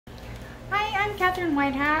I'm Catherine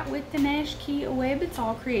Whitehat with Dinesh Ki Aweb. It's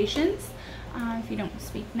All Creations. If you don't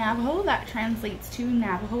speak Navajo, that translates to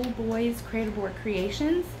Navajo Boys Cradleboard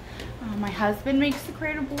Creations. My husband makes the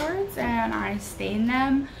cradleboards and I stain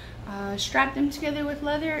them, strap them together with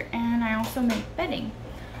leather, and I also make bedding.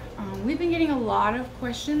 We've been getting a lot of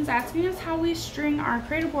questions asking us how we string our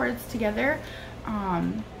cradleboards together.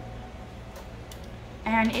 And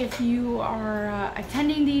if you are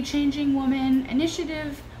attending the Changing Woman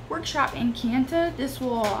Initiative workshop in Kayenta,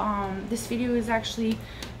 this video is actually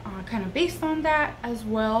kind of based on that as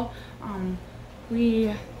well.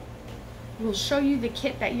 We will show you the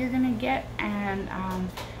kit that you're gonna get and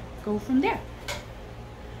go from there.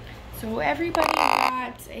 So everybody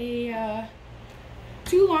got a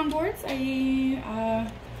two longboards,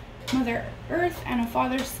 a Mother Earth and a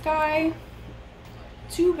Father Sky.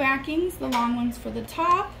 Two backings, the long ones for the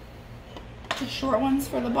top, the short ones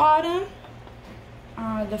for the bottom,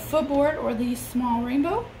 the footboard or the small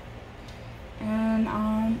rainbow, and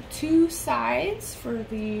two sides for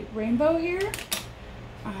the rainbow here,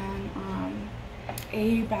 and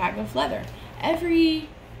a bag of leather. Every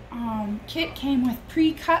kit came with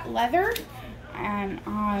pre-cut leather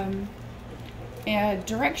and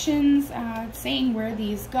directions saying where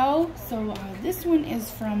these go. So this one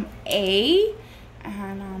is from A.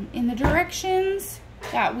 And in the directions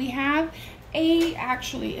that we have, A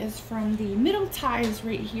actually is from the middle ties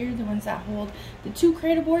right here, the ones that hold the two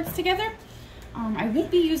cradleboards together. I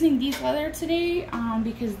won't be using these leather today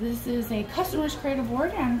because this is a customer's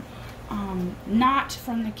cradleboard and not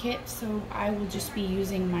from the kit, so I will just be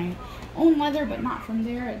using my own leather, but not from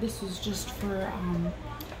there. This is just for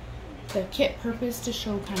the kit purpose to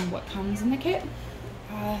show kind of what comes in the kit.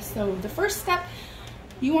 So the first step,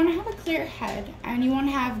 you want to have a clear head and you want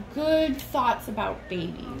to have good thoughts about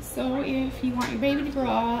babies. So if you want your baby to grow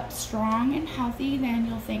up strong and healthy, then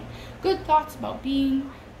you'll think good thoughts about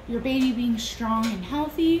your baby being strong and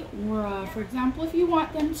healthy. Or for example, if you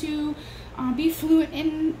want them to be fluent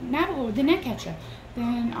in Navajo, Dinekecha,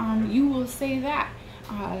 then you will say that.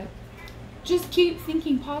 Just keep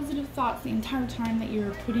thinking positive thoughts the entire time that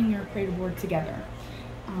you're putting your cradleboard together.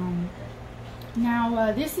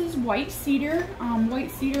 Now this is white cedar. White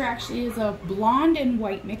cedar actually is a blonde and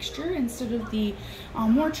white mixture instead of the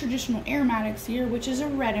more traditional aromatic cedar, which is a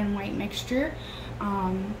red and white mixture.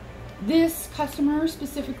 This customer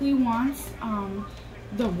specifically wants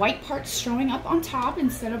the white parts showing up on top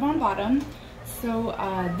instead of on bottom. So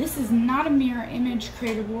this is not a mirror image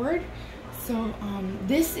cradleboard. So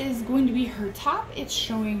this is going to be her top. It's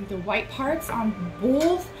showing the white parts on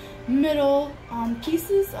both middle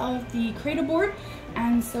pieces of the cradleboard.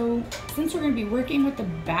 And so since we're going to be working with the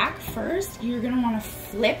back first, you're going to want to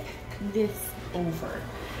flip this over.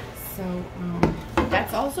 So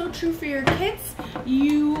that's also true for your kits.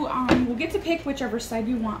 You will get to pick whichever side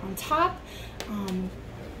you want on top,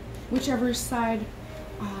 whichever side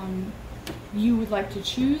you would like to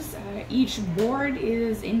choose. Each board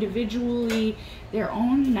is individually their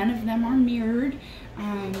own. None of them are mirrored,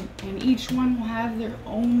 and each one will have their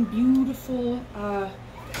own beautiful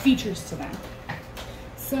features to them.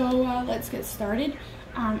 So let's get started.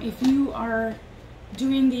 If you are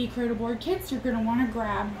doing the cradleboard kits, you're going to want to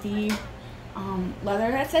grab the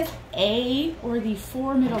leather that says A or the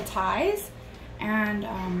 4 middle ties, and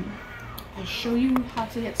I'll show you how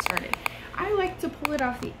to get started. I like to pull it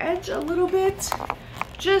off the edge a little bit,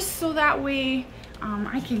 just so that way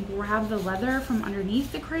I can grab the leather from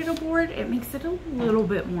underneath the cradleboard. It makes it a little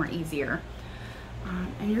bit more easier.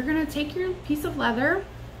 And you're gonna take your piece of leather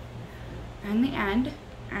and the end,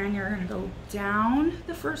 and you're gonna go down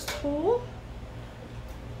the first hole,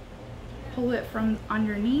 pull it from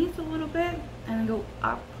underneath a little bit, and then go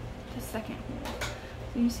up the second hole.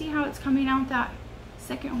 So you see how it's coming out that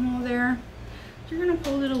second hole there? You're gonna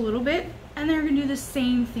pull it a little bit, and then you're gonna do the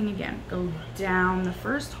same thing again. Go down the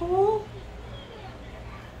first hole,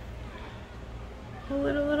 pull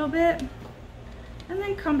it a little bit, and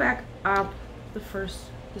then come back up the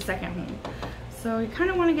second hole. So you kind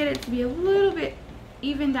of want to get it to be a little bit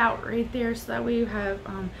evened out right there, so that way you have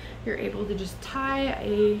you're able to just tie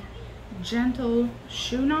a gentle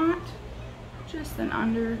shoe knot, just an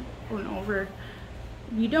under or an over.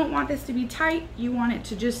 You don't want this to be tight. You want it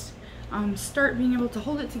to just start being able to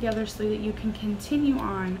hold it together so that you can continue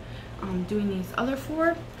on doing these other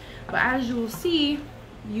 4. But as you will see,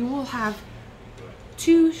 you will have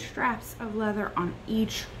 2 straps of leather on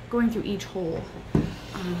each, going through each hole.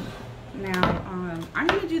 Now I'm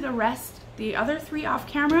going to do the rest, the other 3 off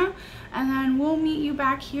camera, and then we'll meet you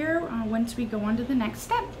back here once we go on to the next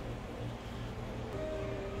step.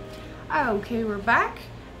 Okay, we're back.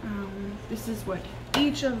 This is what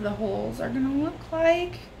each of the holes are gonna look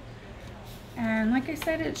like. And like I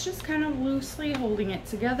said, it's just kind of loosely holding it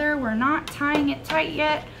together. We're not tying it tight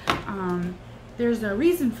yet. There's a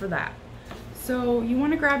reason for that. So you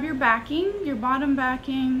want to grab your backing, your bottom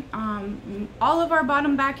backing. All of our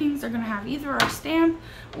bottom backings are going to have either our stamp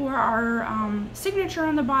or our signature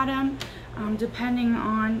on the bottom, depending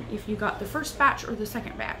on if you got the first batch or the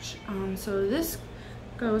second batch. So this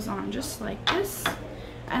goes on just like this.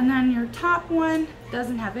 And then your top one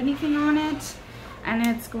doesn't have anything on it, and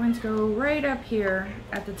it's going to go right up here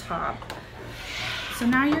at the top. So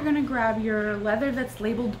now you're going to grab your leather that's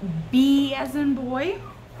labeled B as in boy.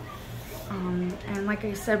 And like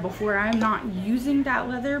I said before, I'm not using that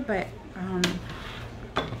leather, but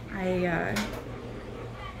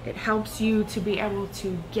it helps you to be able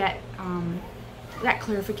to get that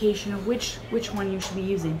clarification of which one you should be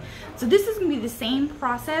using. So this is going to be the same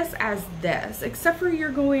process as this, except for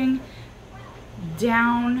you're going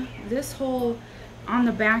down this hole on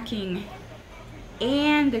the backing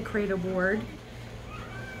and the Cradleboard,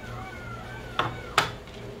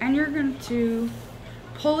 and you're going to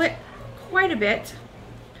pull it quite a bit,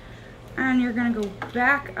 and you're going to go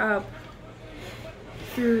back up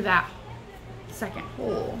through that second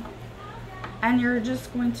hole, and you're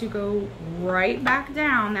just going to go right back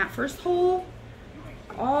down that first hole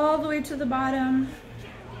all the way to the bottom.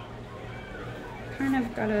 Kind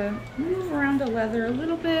of gotta move around the leather a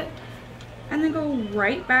little bit, and then go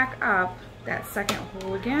right back up that second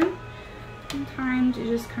hole again. Sometimes you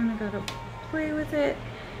just kind of gotta play with it.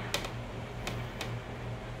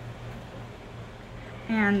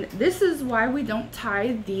 And this is why we don't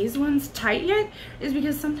tie these ones tight yet, is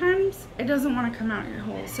because sometimes it doesn't want to come out of your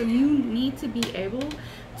hole. So you need to be able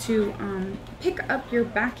to pick up your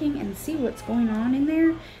backing and see what's going on in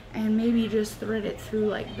there, and maybe just thread it through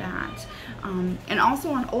like that. And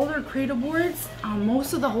also on older Cradleboards,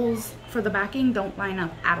 most of the holes for the backing don't line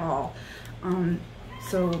up at all.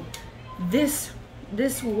 So this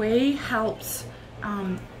way helps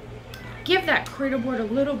give that Cradleboard a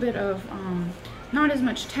little bit of not as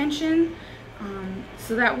much tension,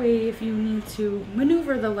 so that way if you need to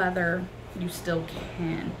maneuver the leather, you still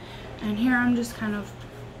can. And here I'm just kind of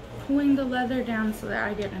pulling the leather down so that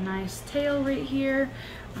I get a nice tail right here.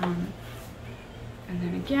 And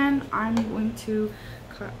then again, I'm going to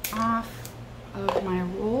cut off of my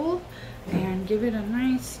roll and give it a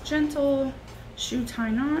nice gentle shoe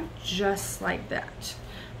tie knot, just like that.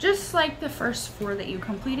 Just like the first 4 that you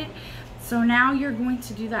completed. So now you're going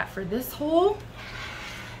to do that for this hole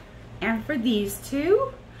and for these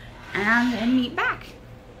 2, and then meet back.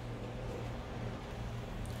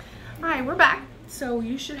 All right, we're back. So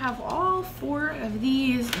you should have all 4 of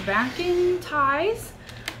these backing ties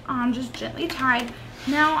just gently tied.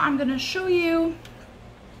 Now I'm gonna show you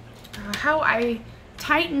how I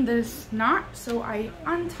tighten this knot. So I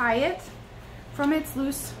untie it from its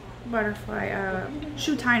loose butterfly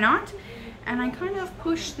shoe tie knot, and I kind of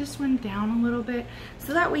push this one down a little bit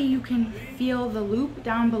so that way you can feel the loop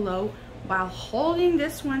down below while holding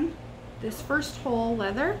this one, this first hole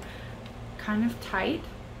leather, kind of tight.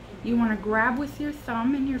 You want to grab with your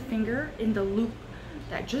thumb and your finger in the loop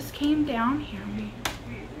that just came down. Here we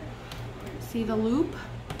see the loop.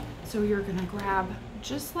 So you're going to grab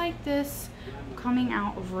just like this, coming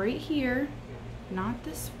out of right here, not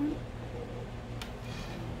this one,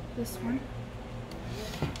 this one.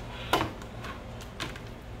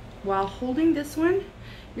 While holding this one,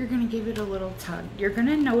 you're going to give it a little tug. You're going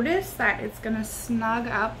to notice that it's going to snug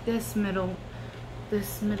up this middle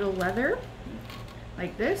leather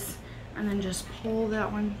like this, and then just pull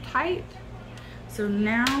that one tight. So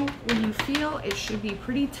now when you feel it should be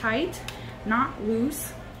pretty tight, not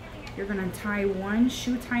loose, you're going to tie one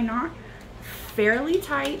shoe tie knot fairly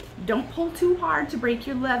tight. Don't pull too hard to break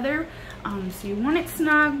your leather. So you want it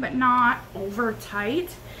snug but not over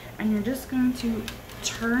tight, and you're just going to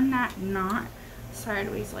turn that knot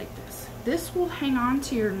sideways like this. This will hang on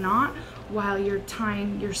to your knot while you're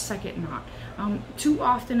tying your second knot. Too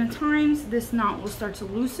often at times this knot will start to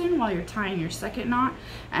loosen while you're tying your second knot,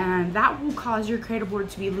 and that will cause your Cradleboard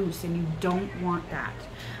to be loose, and you don't want that.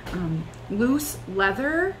 Loose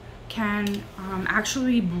leather can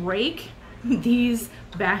actually break these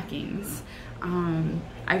backings.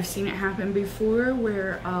 I've seen it happen before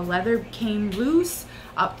where leather came loose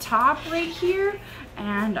up top right here,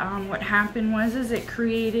 and what happened was it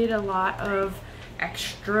created a lot of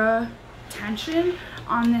extra tension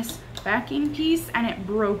on this backing piece, and it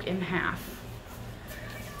broke in half.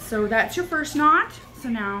 So that's your first knot. So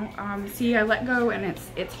now see, I let go and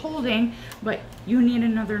it's holding, but you need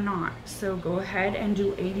another knot. So go ahead and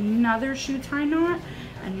do another shoe tie knot,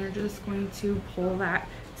 and you're just going to pull that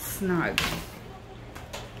snug.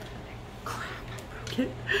 Crap, I broke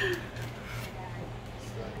it.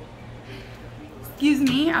 Excuse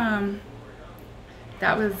me,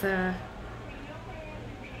 that was a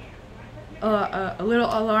little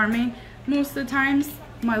alarming. Most of the times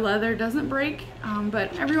my leather doesn't break,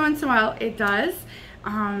 but every once in a while it does.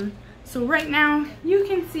 So right now you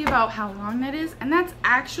can see about how long that is, and that's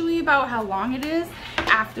actually about how long it is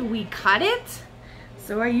after we cut it.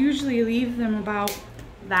 So I usually leave them about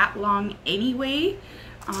that long anyway.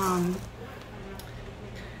 I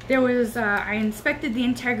inspected the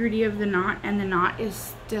integrity of the knot, and the knot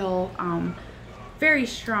is still very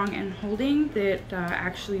strong and holding. That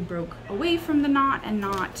actually broke away from the knot and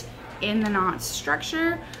not in the knot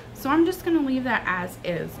structure. So I'm just gonna leave that as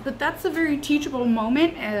is. But that's a very teachable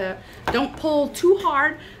moment. Don't pull too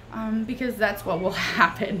hard because that's what will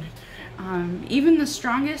happen. Even the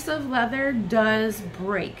strongest of leather does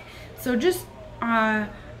break. So just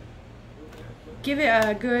give it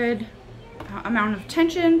a good amount of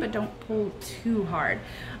tension, but don't pull too hard.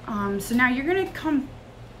 So now you're gonna come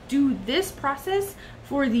do this process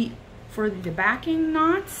for the backing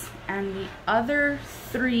knots and the other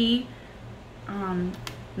 3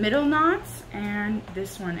 middle knots and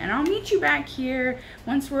this one. And I'll meet you back here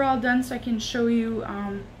once we're all done, so I can show you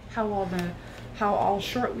how I'll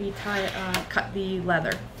shortly cut the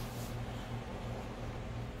leather.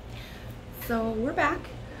 So we're back.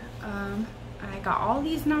 I got all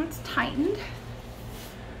these knots tightened.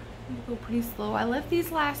 Go pretty slow. I left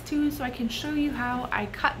these last 2 so I can show you how I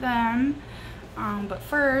cut them. But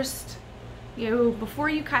first, before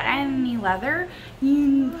you cut any leather,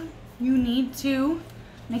 you need to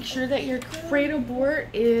make sure that your Cradleboard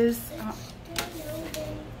is.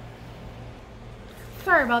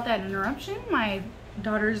 Sorry about that interruption. My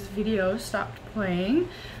daughter's video stopped playing.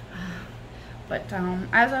 But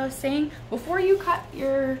as I was saying, before you cut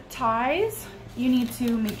your ties, you need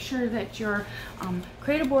to make sure that your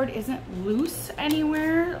Cradleboard isn't loose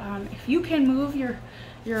anywhere. If you can move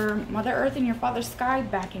your Mother Earth and your Father Sky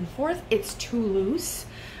back and forth, it's too loose.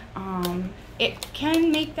 It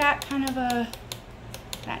can make that kind of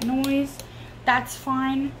that noise. That's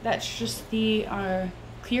fine. That's just the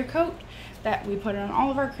clear coat that we put on all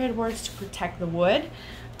of our Cradleboards to protect the wood.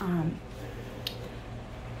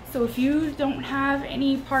 So if you don't have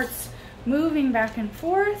any parts moving back and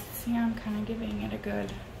forth, see, I'm kind of giving it a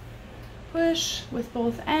good push with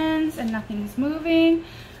both ends and nothing's moving.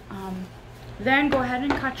 Then go ahead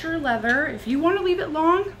and cut your leather. If you want to leave it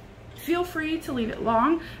long, feel free to leave it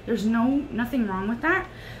long. There's nothing wrong with that.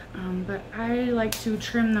 But I like to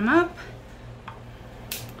trim them up.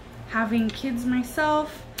 Having kids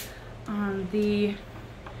myself, they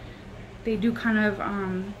do kind of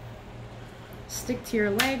stick to your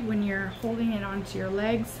leg when you're holding it onto your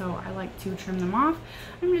leg, so I like to trim them off.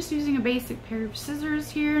 I'm just using a basic pair of scissors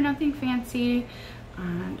here, nothing fancy.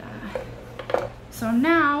 And so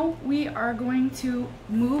now we are going to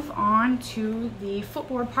move on to the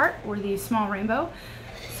footboard part, or the small rainbow.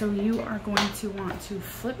 So you are going to want to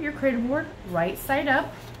flip your Cradleboard right side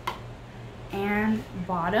up and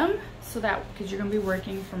bottom, so that, because you're going to be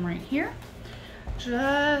working from right here,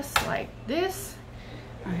 just like this.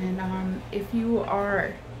 And if you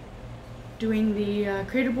are doing the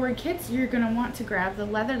Cradleboard kits, you're going to want to grab the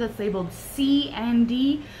leather that's labeled C and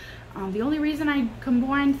D. The only reason I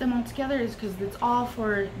combined them all together is because it's all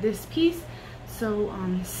for this piece. So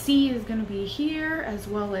C is going to be here, as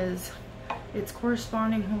well as its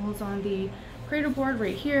corresponding holes on the Cradleboard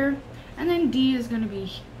right here. And then D is going to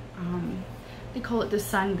be, they call it the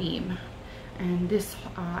sunbeam. And this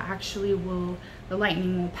actually the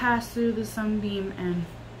lightning will pass through the sunbeam and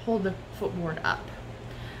hold the footboard up.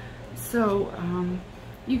 So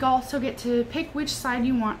you also get to pick which side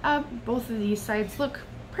you want up. Both of these sides look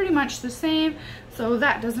pretty much the same, so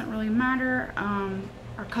that doesn't really matter.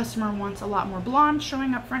 Our customer wants a lot more blonde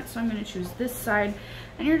showing up front, so I'm going to choose this side.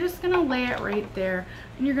 And you're just going to lay it right there,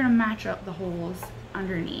 and you're going to match up the holes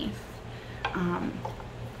underneath.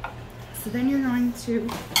 So then you're going to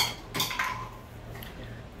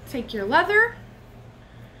take your leather,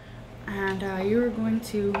 and you're going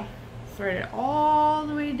to thread it all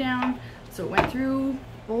the way down so it went through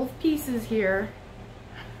both pieces here,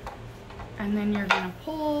 and then you're going to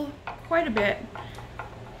pull quite a bit,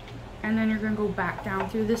 and then you're going to go back down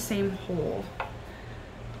through the same hole.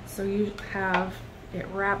 So you have it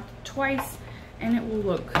wrapped twice, and it will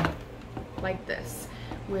look like this,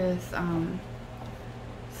 with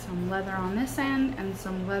some leather on this end and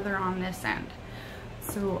some leather on this end.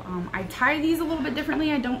 So I tie these a little bit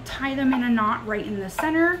differently. I don't tie them in a knot right in the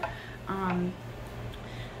center.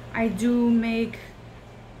 I do make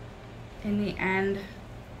in the end,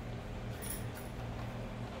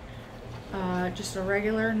 just a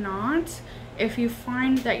regular knot. If you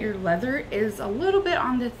find that your leather is a little bit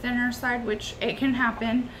on the thinner side, which it can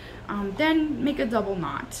happen, then make a double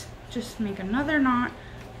knot. Just make another knot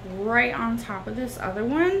right on top of this other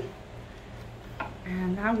one,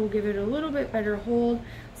 and that will give it a little bit better hold.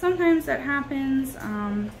 Sometimes that happens.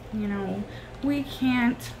 You know, we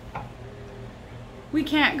can't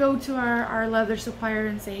go to our leather supplier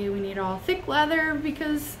and say, hey, we need all thick leather,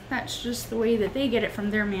 because that's just the way that they get it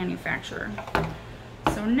from their manufacturer.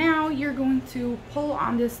 So now you're going to pull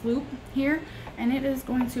on this loop here, and it is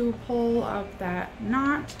going to pull up that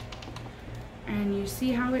knot, and you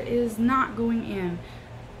see how it is not going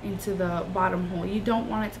into the bottom hole. You don't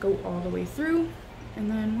want it to go all the way through. And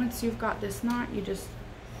then once you've got this knot, you just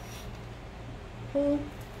pull.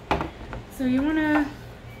 So you want to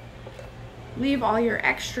leave all your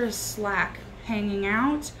extra slack hanging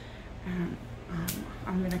out.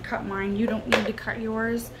 I'm going to cut mine. You don't need to cut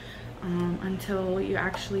yours until you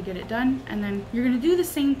actually get it done. And then you're going to do the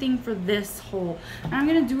same thing for this hole. And I'm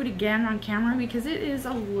going to do it again on camera because it is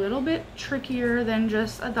a little bit trickier than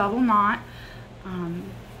just a double knot,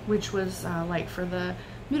 which was like for the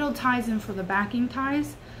middle ties and for the backing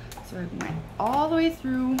ties. So I went all the way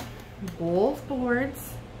through both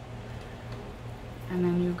boards, and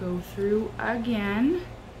then you go through again.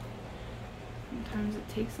 Sometimes it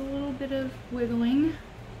takes a little bit of wiggling.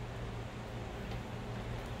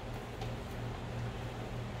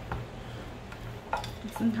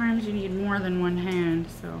 And sometimes you need more than one hand,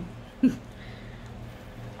 so.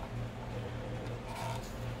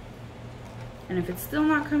 And if it's still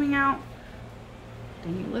not coming out,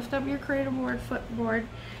 then you lift up your Cradleboard footboard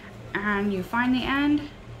and you find the end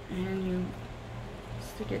and you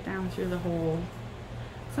stick it down through the hole.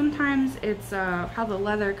 Sometimes it's how the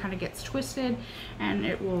leather kind of gets twisted, and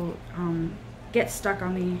it will get stuck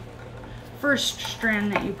on the first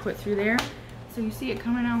strand that you put through there. So you see it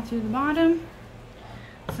coming out through the bottom.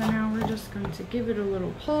 So now we're just going to give it a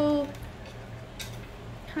little pull.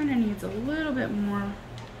 Kind of needs a little bit more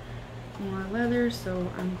leather,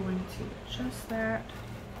 so I'm going to adjust that.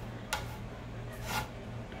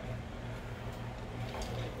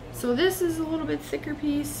 So this is a little bit thicker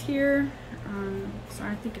piece here, so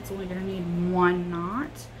I think it's only going to need one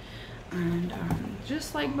knot. And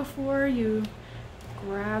just like before, you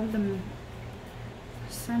grab the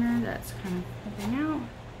center that's kind of popping out,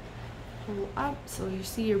 pull up so you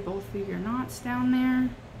see both of your knots down there,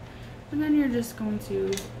 and then you're just going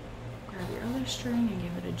to grab your other string and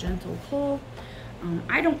give it a gentle pull.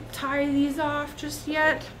 I don't tie these off just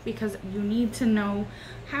yet because you need to know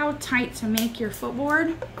how tight to make your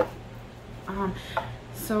footboard.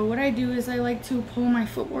 So what I do is I like to pull my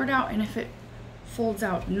footboard out, and if it folds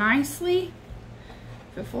out nicely,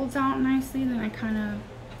 then I kind of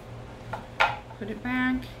put it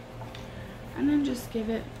back and then just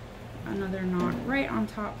give it another knot right on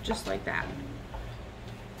top, just like that.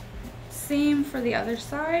 Same for the other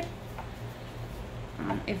side.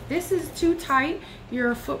 If this is too tight,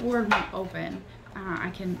 your footboard won't open. I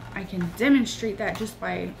can demonstrate that just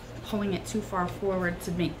by pulling it too far forward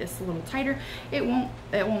to make this a little tighter. It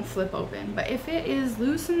won't flip open. But if it is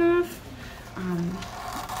loose enough,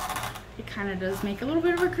 it kind of does make a little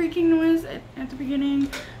bit of a creaking noise at the beginning,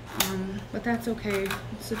 but that's okay.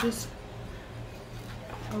 So just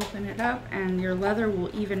open it up and your leather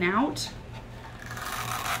will even out,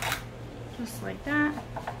 just like that.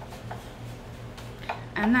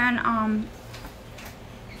 And then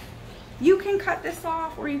you can cut this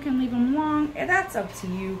off or you can leave them long. That's up to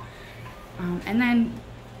you. And then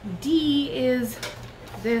D is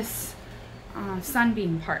this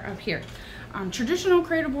sunbeam part up here. Traditional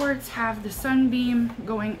Cradleboards have the sunbeam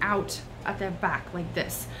going out at the back like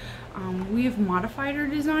this. We've modified our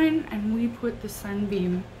design and we put the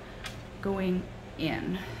sunbeam going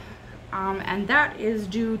in. And that is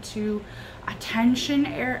due to a tension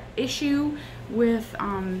issue with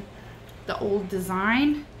the old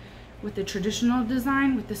design. With the traditional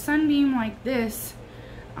design, with the sunbeam like this,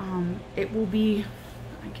 it will be,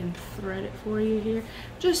 I can thread it for you here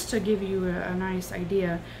just to give you a nice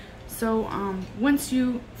idea. So once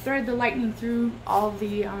you thread the lightning through all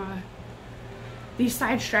the these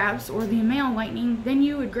side straps or the male lightning, then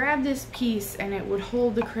you would grab this piece and it would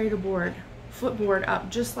hold the Cradleboard footboard up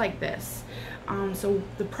just like this. So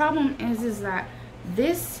the problem is that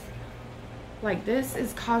this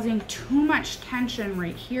is causing too much tension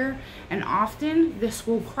right here, and often this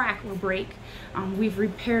will crack or break. We've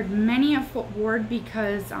repaired many a footboard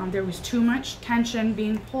because there was too much tension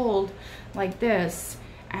being pulled like this,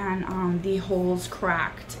 and the holes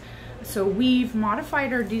cracked. So we've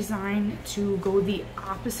modified our design to go the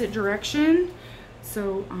opposite direction.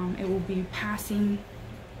 So it will be passing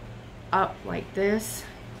up like this.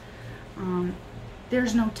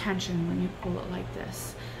 There's no tension when you pull it like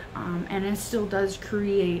this. And it still does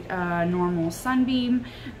create a normal sunbeam.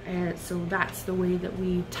 So that's the way that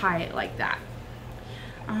we tie it like that.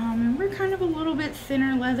 And we're kind of a little bit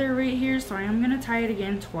thinner leather right here, so I am going to tie it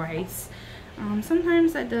again twice.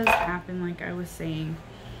 Sometimes that does happen, like I was saying.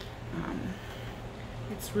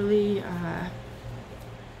 It's really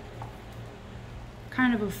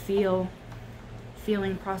kind of a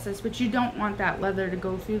feeling process, but you don't want that leather to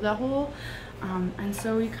go through the hole. And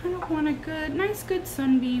so you kind of want a nice good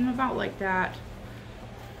sunbeam about like that.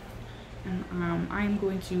 And I'm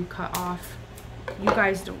going to cut off. You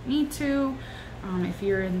guys don't need to. If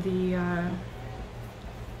you're in the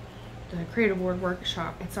Cradleboard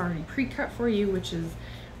workshop, it's already pre-cut for you, which is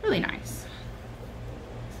really nice.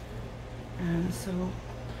 And so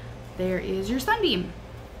there is your sunbeam.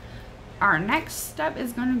 Our next step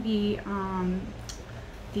is going to be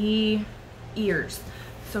the ears.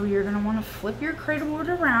 So you're going to want to flip your Cradleboard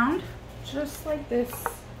around, just like this.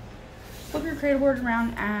 Flip your Cradleboard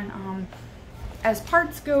around, and as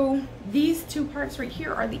parts go, these two parts right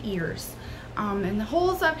here are the ears. And the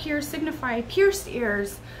holes up here signify pierced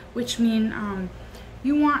ears, which mean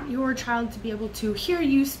you want your child to be able to hear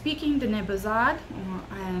you speaking the Nebazad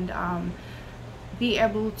and be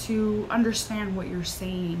able to understand what you're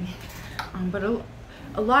saying. But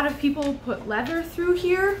a lot of people put leather through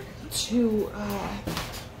here to,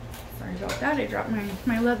 sorry about that, I dropped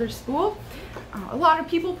my leather spool. A lot of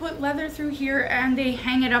people put leather through here and they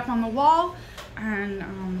hang it up on the wall,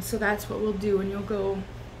 and so that's what we'll do. And you'll go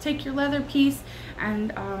take your leather piece,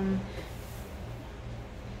 and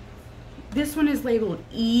this one is labeled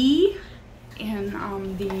E in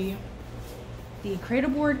the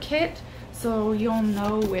Cradleboard kit, so you'll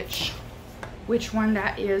know which one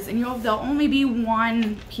that is, and there'll only be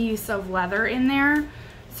one piece of leather in there,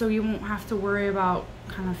 so you won't have to worry about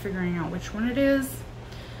kind of figuring out which one it is.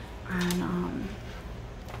 And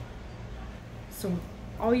so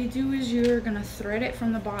all you do is you're gonna thread it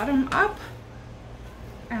from the bottom up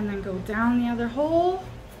and then go down the other hole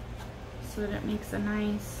so that it makes a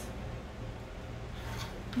nice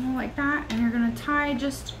hole like that, and you're gonna tie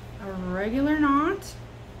just a regular knot.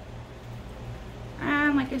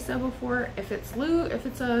 And like I said before, if it's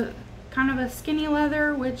a kind of a skinny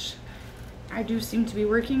leather, which I do seem to be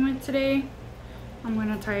working with today, I'm going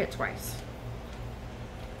to tie it twice.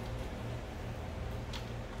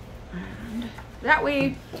 And that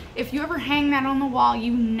way, if you ever hang that on the wall,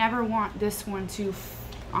 you never want this one to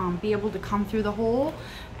be able to come through the hole,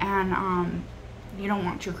 and you don't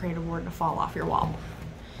want your Cradleboard to fall off your wall.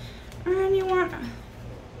 And you want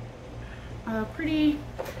a pretty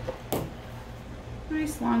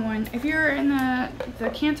nice long one. If you're in the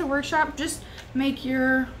Canta workshop, just make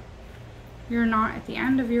your knot at the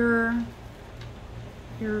end of your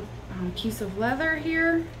piece of leather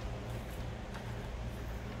here.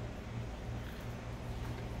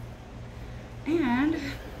 And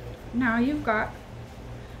now you've got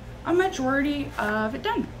a majority of it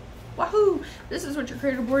done. Wahoo! This is what your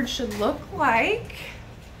Cradleboard should look like.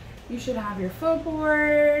 You should have your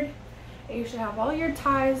footboard. You should have all your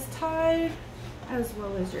ties tied, as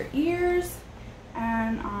well as your ears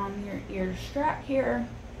and your ear strap here.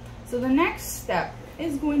 So the next step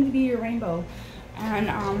is going to be your rainbow,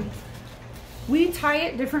 and we tie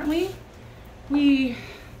it differently. It's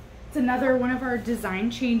another one of our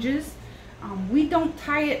design changes. We don't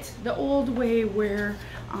tie it the old way where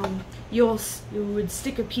you would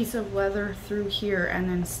stick a piece of leather through here and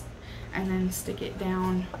then stick it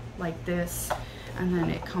down like this, and then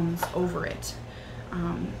it comes over it.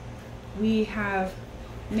 We have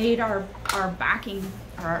made our backing,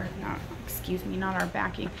 our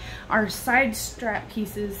side strap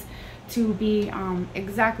pieces to be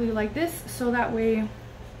exactly like this, so that way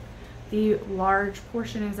the large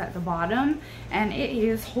portion is at the bottom and it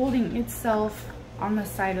is holding itself on the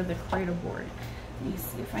side of the Cradleboard. Let me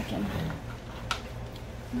see if I can,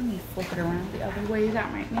 let me flip it around the other way.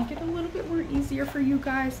 That might make it a little bit more easier for you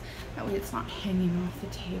guys. That way it's not hanging off the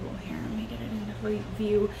table here. Let me get it into full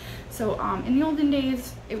view. So in the olden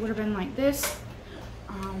days, it would have been like this.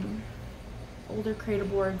 Older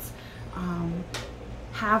Cradleboards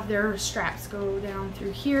have their straps go down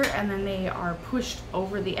through here, and then they are pushed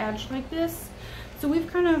over the edge like this. So we've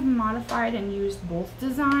kind of modified and used both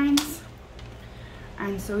designs.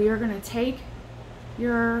 And so you're going to take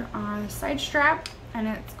your side strap, and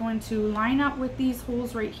it's going to line up with these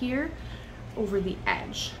holes right here over the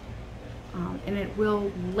edge, and it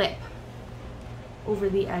will lip over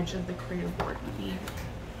the edge of the Cradleboard. Let me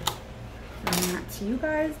bring that to you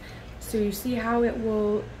guys. So you see how it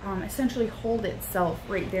will essentially hold itself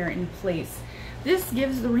right there in place. This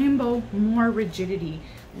gives the rainbow more rigidity,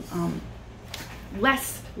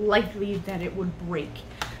 less likely that it would break.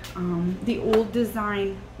 The old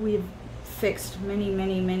design, we've fixed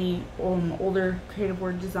many older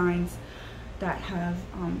Cradleboard designs that have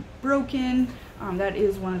broken. That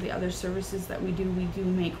is one of the other services that we do. We do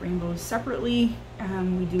make rainbows separately.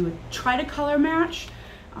 We do try to color match,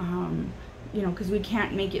 you know, because we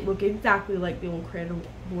can't make it look exactly like the old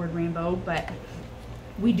Cradleboard rainbow, but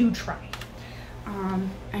we do try.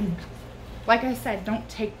 And like I said, don't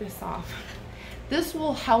take this off. This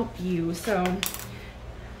will help you. So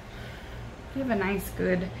give a nice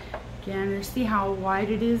good, again, you see how wide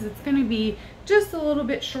it is. It's going to be just a little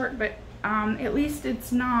bit short, but at least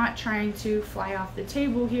it's not trying to fly off the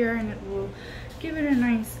table here, and it will give it a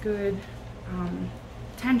nice good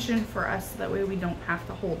tension for us, so that way we don't have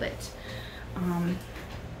to hold it.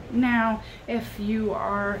 Now if you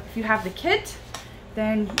have the kit,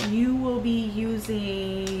 then you will be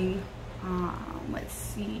using let's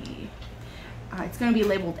see, it's going to be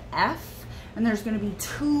labeled F, and there's going to be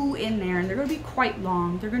 2 in there, and they're going to be quite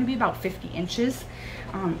long. They're going to be about 50 inches.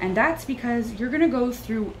 And that's because you're going to go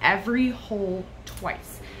through every hole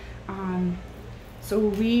twice.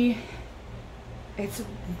 So it's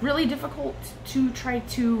really difficult to try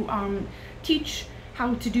to teach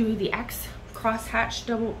how to do the X crosshatch,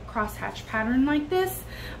 double crosshatch pattern like this,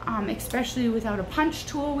 especially without a punch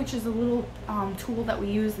tool, which is a little tool that we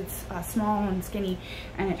use. It's small and skinny,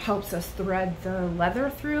 and it helps us thread the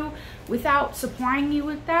leather through. Without supplying you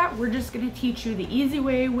with that, we're just going to teach you the easy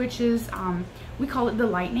way, which is we call it the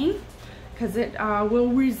lightning, because it will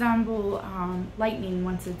resemble lightning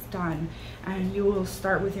once it's done. And you will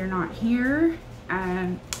start with your knot here,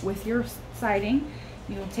 and with your siding,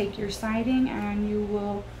 you'll take your siding and you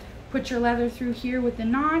will put your leather through here with the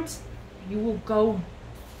knot. You will go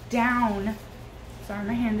down, sorry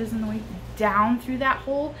my hand is in the way, down through that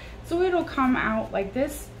hole, so it'll come out like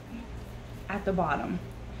this at the bottom.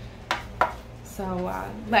 So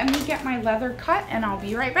let me get my leather cut and I'll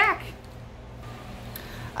be right back.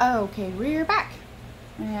 Okay, we're back,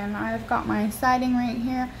 and I've got my siding right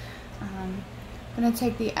here. I'm gonna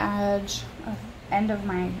take the end of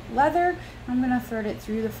my leather, I'm gonna thread it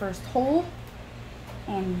through the first hole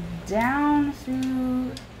and down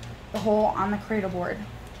through the hole on the Cradleboard.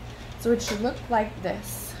 So it should look like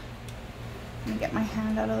this. Let me get my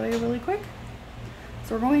hand out of the way really quick.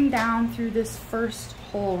 So we're going down through this first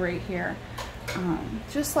hole right here,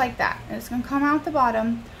 just like that. And it's going to come out the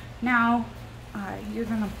bottom. Now you're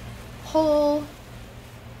going to pull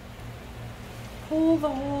the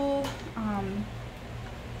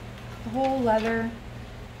whole leather,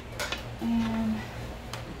 and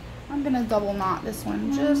I'm gonna double knot this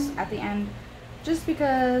one just at the end, just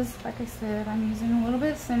because, like I said, I'm using a little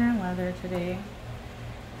bit thinner leather today,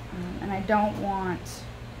 and I don't want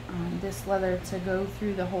this leather to go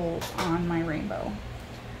through the holes on my rainbow.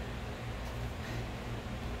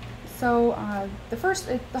 So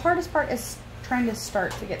the hardest part is trying to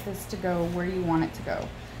start to get this to go where you want it to go.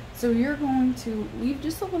 So you're going to leave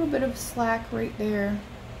just a little bit of slack right there,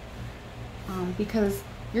 because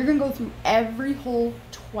you're going to go through every hole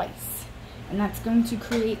twice, and that's going to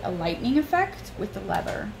create a lightning effect with the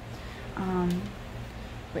leather.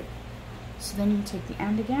 So then you take the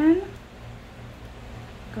end again,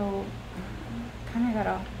 go, kind of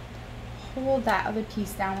gotta hold that other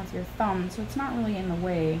piece down with your thumb so it's not really in the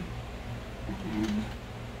way, and then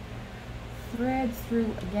thread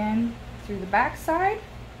through again through the back side.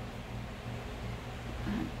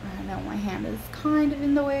 I know my hand is kind of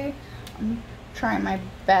in the way. I'm trying my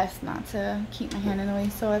best not to keep my hand in the way.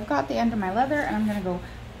 So I've got the end of my leather, and I'm gonna go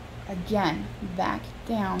again back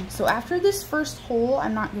down. So after this first hole,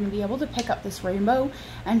 I'm not going to be able to pick up this rainbow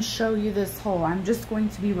and show you this hole. I'm just going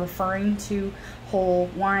to be referring to hole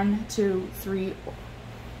 1, 2, 3,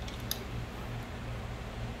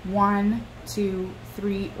 1, 2,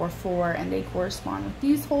 3, or 4, and they correspond with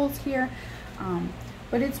these holes here.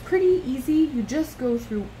 But it's pretty easy. You just go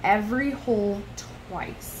through every hole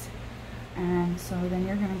twice. And so then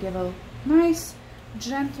you're going to give a nice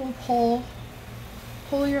gentle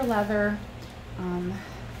pull your leather.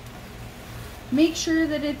 Make sure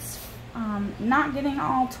that it's not getting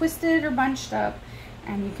all twisted or bunched up,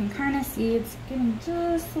 and you can kind of see it's getting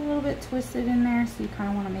just a little bit twisted in there, so you kind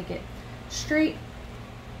of want to make it straight.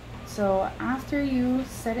 So after you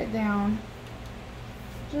set it down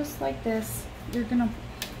just like this, you're gonna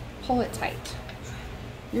pull it tight.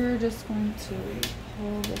 You're just going to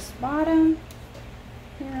pull this bottom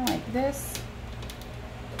here like this,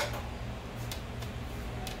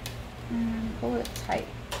 and pull it tight.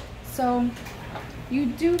 So you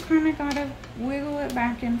do kind of gotta wiggle it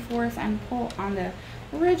back and forth and pull on the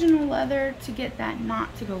original leather to get that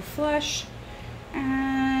knot to go flush.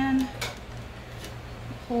 And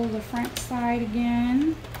pull the front side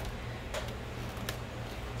again.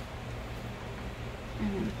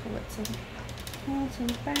 And then pull to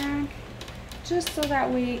the back, just so that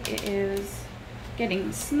way it is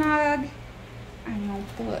getting snug, and you'll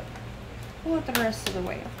pull it the rest of the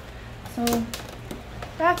way. So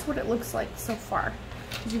that's what it looks like so far.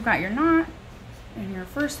 You've got your knot and your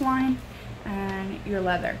first line and your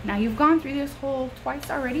leather. Now you've gone through this hole twice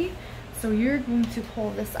already, so you're going to pull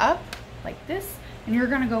this up like this, and you're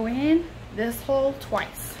going to go in this hole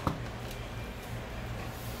twice.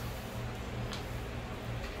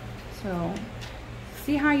 So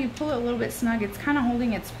see how you pull it a little bit snug? It's kind of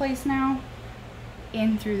holding its place now.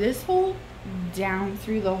 In through this hole, down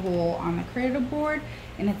through the hole on the Cradleboard,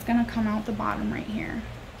 and it's gonna come out the bottom right here.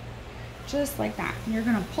 Just like that. And you're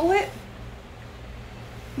gonna pull it.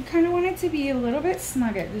 You kind of want it to be a little bit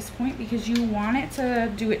snug at this point because you want it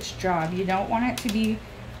to do its job. You don't want it to be,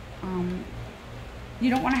 you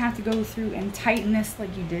don't want to have to go through and tighten this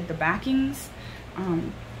like you did the backings.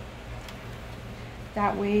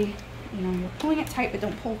 That way, you know, you're pulling it tight, but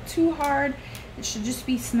don't pull too hard. It should just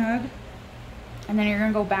be snug. And then you're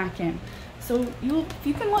gonna go back in. So if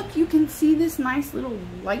you can look, you can see this nice little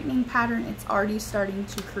lightning pattern it's already starting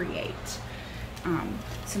to create.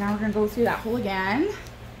 So now we're gonna go through that hole again.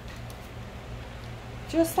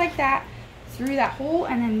 Just like that, through that hole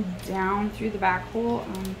and then down through the back hole.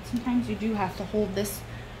 Sometimes you do have to hold this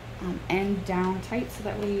end down tight so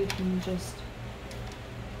that way you can just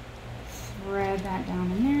thread that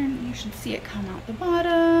down in there, and you should see it come out the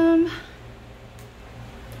bottom.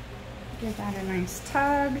 Give that a nice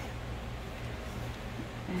tug.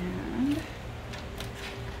 And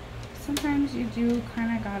sometimes you do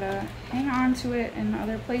kind of gotta hang on to it in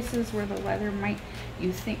other places where the leather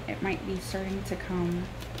you think it might be starting to come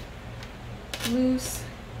loose.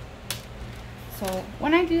 So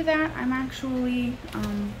when I do that, I'm actually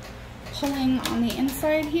pulling on the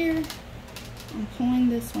inside here. I'm pulling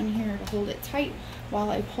this one here to hold it tight while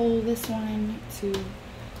I pull this one to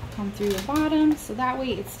come through the bottom, so that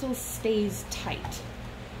way it still stays tight.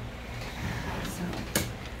 So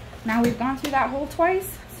now we've gone through that hole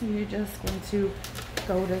twice, so you're just going to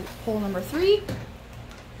go to hole number 3,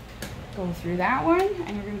 go through that one,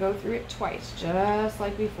 and you're going to go through it twice, just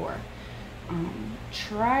like before.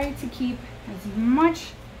 Try to keep as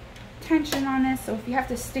much tension on this, so if you have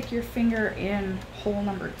to stick your finger in hole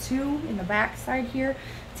number 2 in the back side here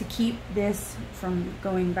to keep this from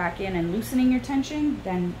going back in and loosening your tension,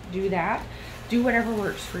 then do that. Do whatever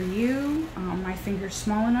works for you. My finger's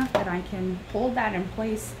small enough that I can hold that in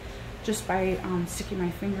place just by sticking my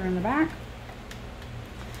finger in the back.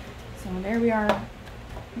 So there we are.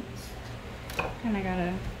 Kind of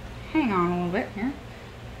gotta hang on a little bit here.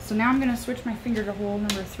 So now I'm gonna switch my finger to hole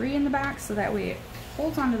number 3 in the back, so that way it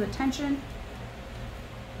holds onto the tension.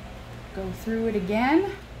 Go through it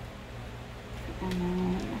again, and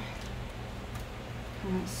then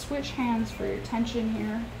kind of switch hands for your tension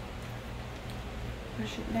here.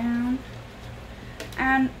 Push it down,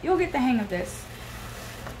 and you'll get the hang of this.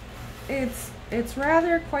 It's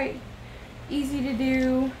rather quite easy to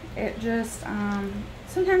do. It just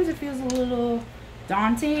sometimes it feels a little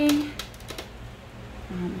daunting.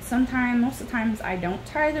 Most of the times I don't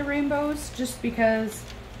tie the rainbows just because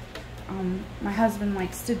my husband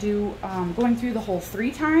likes to do going through the hole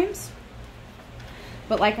 3 times.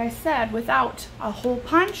 But like I said, without a hole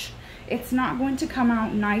punch, it's not going to come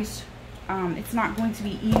out nice. It's not going to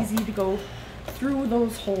be easy to go through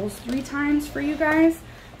those holes 3 times for you guys.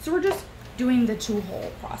 So we're just doing the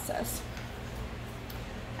 2-hole process.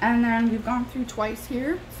 And then we've gone through twice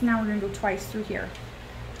here, so now we're going to go twice through here.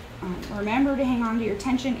 Remember to hang on to your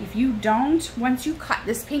tension. If you don't, once you cut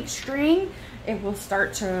this pink string, it will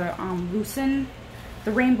start to loosen.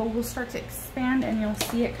 The rainbow will start to expand, and you'll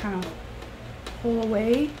see it kind of pull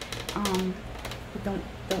away. But don't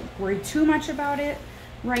worry too much about it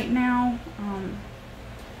right now,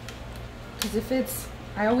 because if it's,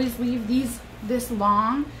 I always leave this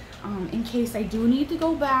long in case I do need to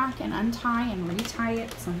go back and untie and retie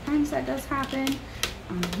it. Sometimes that does happen.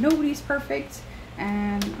 Nobody's perfect.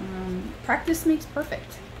 And practice makes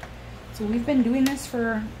perfect. So we've been doing this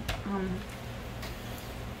for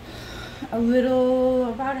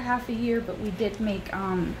about half a year, but we did make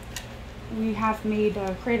we have made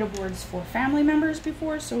Cradleboards for family members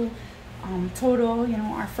before. So total, you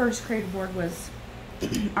know, our first Cradleboard was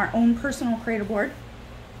our own personal Cradleboard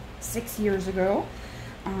 6 years ago.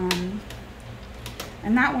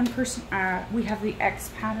 And that one we have the X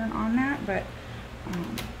pattern on that, but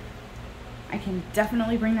I can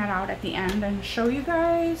definitely bring that out at the end and show you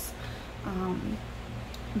guys.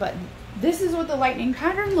 But this is what the lightning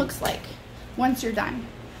pattern looks like once you're done.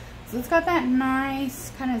 So it's got that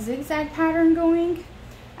nice kind of zigzag pattern going,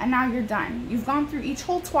 and now you're done. You've gone through each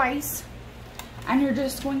hole twice, and you're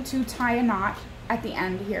just going to tie a knot at the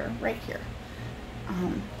end here, right here.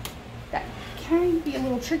 That can be a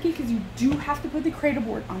little tricky because you do have to put the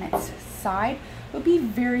Cradleboard on its side, but be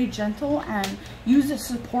very gentle and use a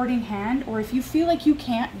supporting hand, or if you feel like you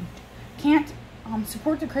can't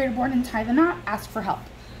support the Cradleboard and tie the knot, ask for help.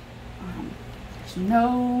 There's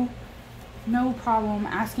no problem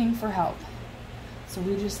asking for help. So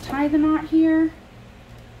we just tie the knot here,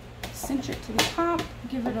 cinch it to the top,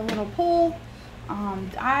 give it a little pull.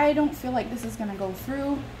 I don't feel like this is gonna go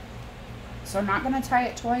through, so I'm not gonna tie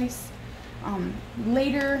it twice.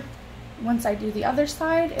 Later, once I do the other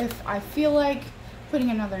side, if I feel like putting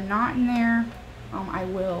another knot in there, I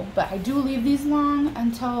will, but I do leave these long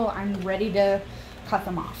until I'm ready to cut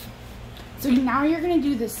them off. So now you're gonna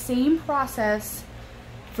do the same process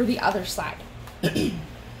for the other side.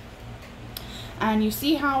 And you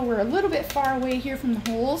see how we're a little bit far away here from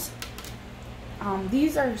the holes.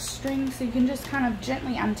 These are strings, so you can just kind of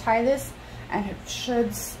gently untie this, and it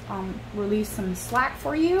should release some slack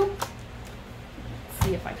for you. Let's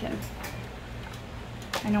see if I can.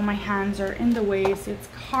 I know my hands are in the way, so it's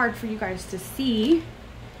hard for you guys to see.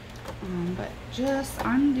 But just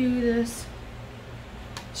undo this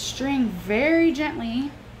string very gently,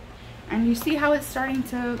 and you see how it's starting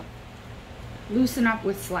to loosen up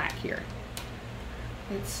with slack here.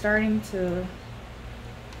 It's starting to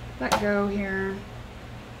let go here.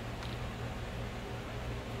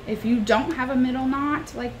 If you don't have a middle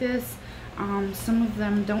knot like this, some of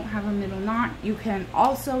them don't have a middle knot, you can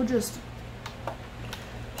also just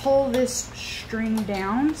pull this string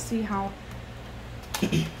down. See how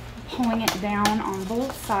pulling it down on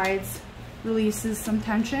both sides releases some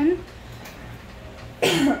tension.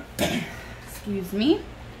 Excuse me,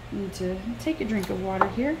 I need to take a drink of water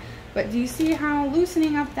here. But do you see how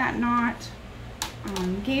loosening up that knot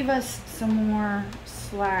gave us some more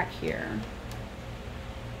slack here?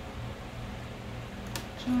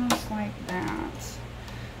 Just like that.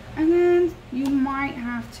 And then you might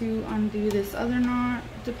have to undo this other knot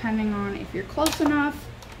depending on if you're close enough.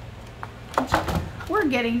 We're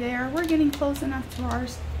getting there. We're getting close enough to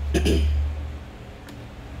ours.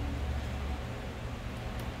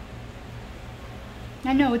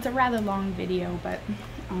 I know it's a rather long video, but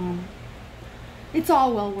it's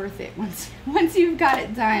all well worth it once you've got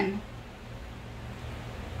it done.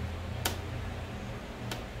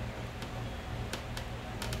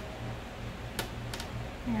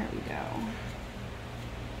 There we go.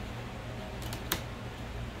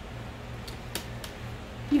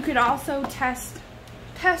 You could also test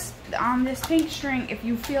on this pink string if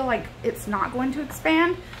you feel like it's not going to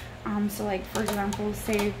expand. So like, for example,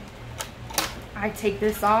 say I take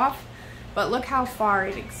this off, but look how far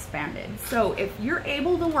it expanded. So if you're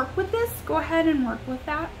able to work with this, go ahead and work with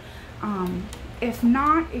that. If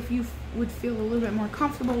not, if you would feel a little bit more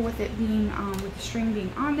comfortable with it being, with the string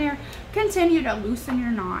being on there, continue to loosen your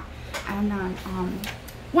knot. And then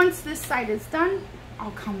once this side is done,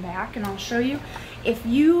 I'll come back and I'll show you. If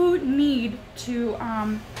you need to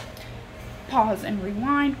pause and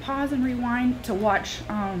rewind to watch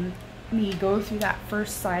me go through that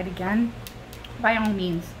first side again, by all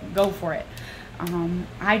means, go for it.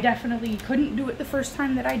 I definitely couldn't do it the first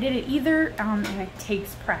time that I did it either, and it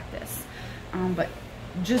takes practice. But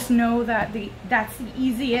just know that that's the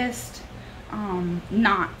easiest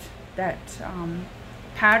knot, that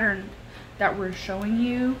pattern that we're showing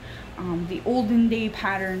you. The olden day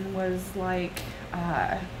pattern was like,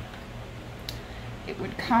 it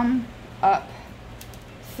would come up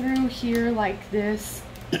through here like this,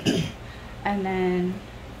 and then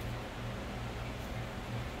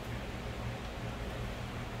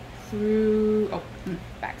through,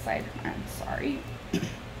 backside, I'm sorry.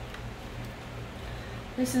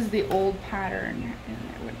 This is the old pattern, and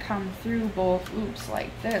it would come through both loops like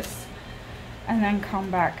this, and then come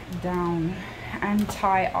back down and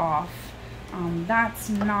tie off. That's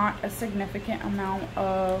not a significant amount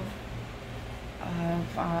of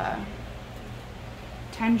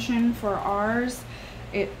tension for ours.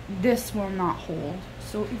 This will not hold.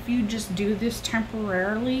 So if you just do this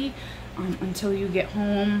temporarily until you get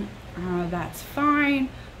home, that's fine.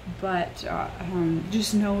 But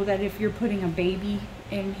just know that if you're putting a baby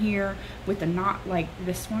in here with a knot like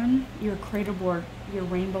this one, your Cradleboard, your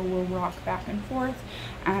rainbow will rock back and forth,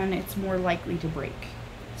 and it's more likely to break.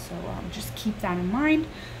 So just keep that in mind.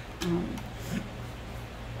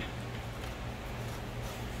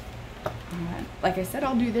 Like I said,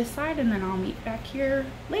 I'll do this side and then I'll meet back here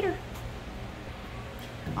later.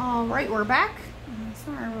 All right, we're back.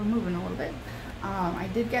 Sorry, we're moving a little bit. I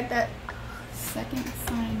did get that second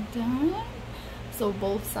side done. So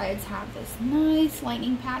both sides have this nice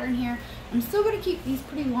lightning pattern here. I'm still going to keep these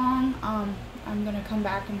pretty long. I'm going to come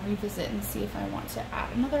back and revisit and see if I want to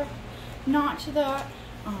add another knot to that.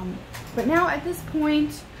 But now at this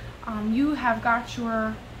point, you have got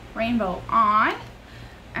your rainbow on,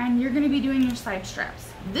 and you're going to be doing your side straps.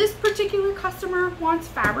 This particular customer wants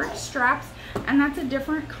fabric straps, and that's a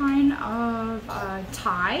different kind of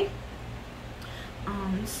tie.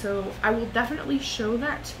 So I will definitely show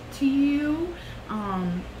that to you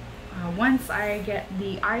once I get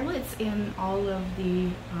the eyelets in all of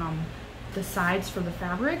the sides for the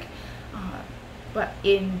fabric. But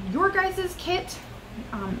in your guys' kit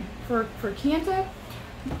for Kanta,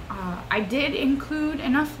 I did include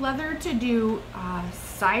enough leather to do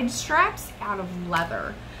side straps out of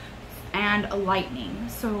leather and a lightning.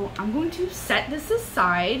 So I'm going to set this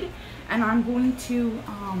aside, and I'm going to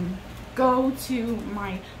go to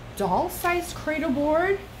my doll size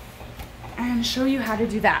Cradleboard and show you how to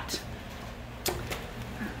do that.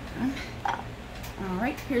 All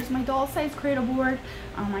right, here's my doll size Cradleboard.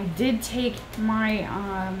 I did take my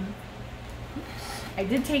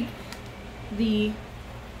the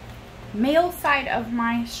male side of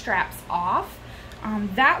my straps off.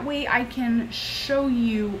 That way I can show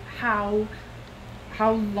you how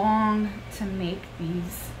long to make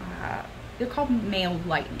these. They're called male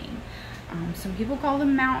lightning. Some people call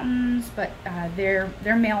them mountains, but they're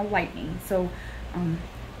male lightning. So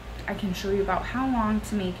I can show you about how long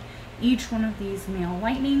to make each one of these male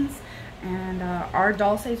lightnings. And our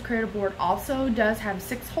doll size Cradleboard also does have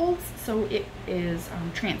 6 holes, so it is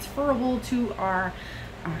transferable to our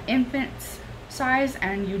infant size,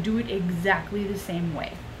 and you do it exactly the same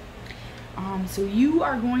way. So you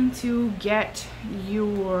are going to get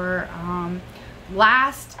your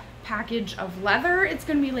last package of leather. It's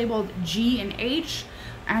going to be labeled G and H,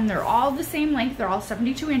 and they're all the same length. They're all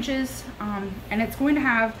 72 inches, and it's going to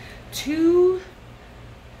have two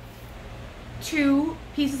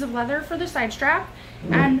pieces of leather for the side strap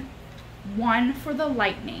and 1 for the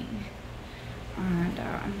lightning. And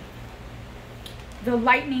the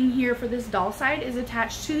lightning here for this doll side is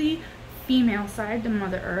attached to the female side, the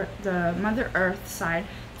Mother Earth side.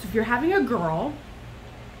 So if you're having a girl,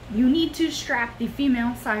 you need to strap the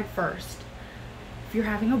female side first. If you're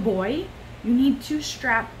having a boy, you need to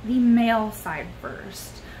strap the male side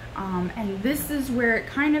first. And this is where it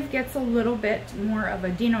kind of gets a little bit more of a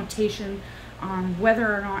denotation on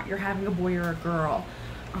whether or not you're having a boy or a girl.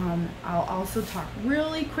 I'll also talk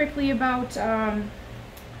really quickly about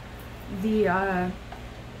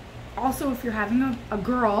also if you're having a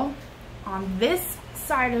girl, on this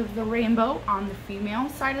side of the rainbow, on the female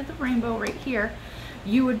side of the rainbow right here,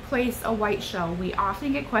 you would place a white shell. We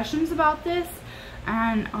often get questions about this,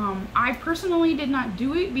 and I personally did not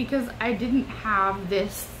do it because I didn't have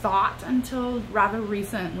this thought until rather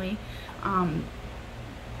recently.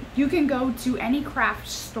 You can go to any craft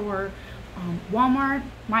store, Walmart,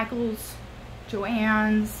 Michael's,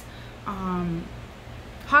 Joann's,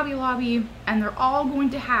 Hobby Lobby, and they're all going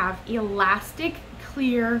to have elastic,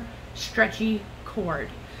 clear, stretchy cord.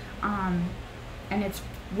 And it's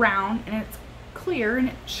round and it's clear and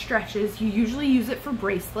it stretches. You usually use it for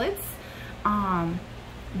bracelets.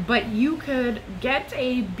 But you could get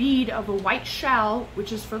a bead of a white shell,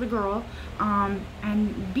 which is for the girl,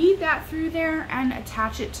 and bead that through there and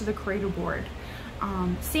attach it to the Cradleboard.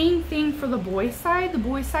 Same thing for the boy side. The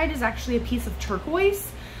boy side is actually a piece of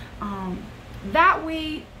turquoise. That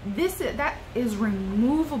way, that is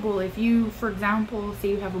removable if you, for example,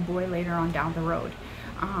 say you have a boy later on down the road.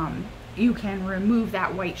 You can remove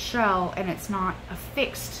that white shell and it's not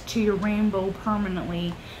affixed to your rainbow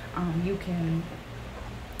permanently. You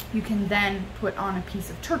can then put on a piece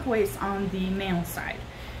of turquoise on the male side.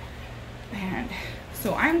 And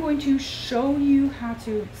so I'm going to show you how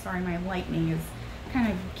to, sorry, my lightning is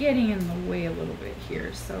kind of getting in the way a little bit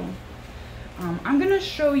here. So I'm going to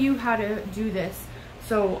show you how to do this.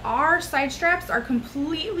 So our side straps are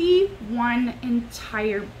completely one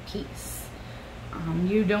entire piece.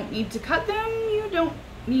 You don't need to cut them. You don't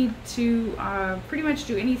need to pretty much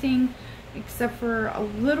do anything except for a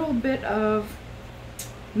little bit of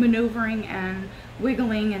maneuvering and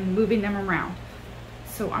wiggling and moving them around.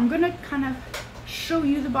 So I'm going to kind of show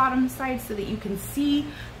you the bottom side so that you can see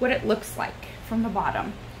what it looks like from the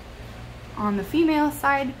bottom. On the female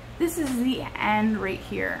side, this is the end right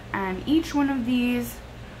here, and each one of these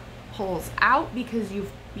pulls out because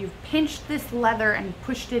you've pinched this leather and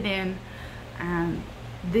pushed it in, and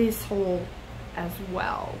this hole as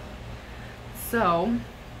well. So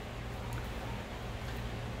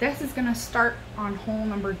this is gonna start on hole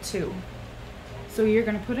number 2. So you're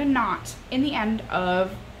gonna put a knot in the end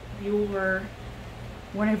of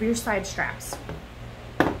one of your side straps.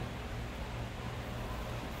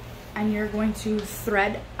 And you're going to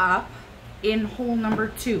thread up in hole number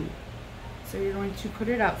 2. So you're going to put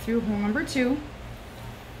it up through hole number 2.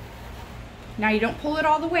 Now you don't pull it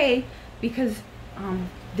all the way because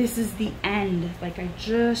this is the end, like I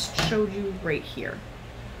just showed you right here.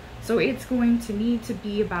 So it's going to need to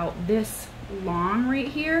be about this long right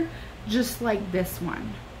here, just like this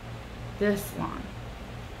one, this long.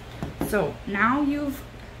 So now you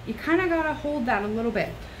kind of got to hold that a little bit.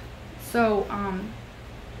 So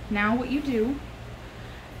now what you do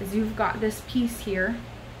is you've got this piece here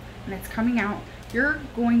and it's coming out. You're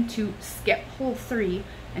going to skip hole 3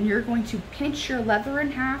 and you're going to pinch your leather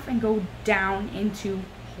in half and go down into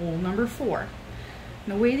hole number 4.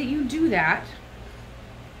 And the way that you do that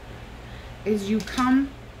is you come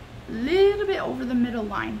a little bit over the middle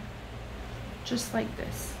line, just like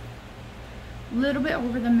this, a little bit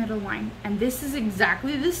over the middle line. And this is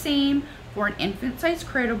exactly the same for an infant size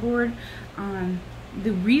cradle board.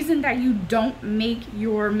 The reason that you don't make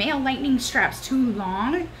your male lightning straps too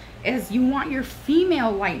long is you want your female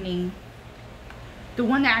lightning, the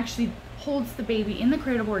one that actually holds the baby in the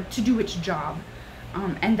cradle board, to do its job.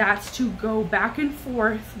 And that's to go back and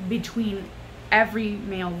forth between every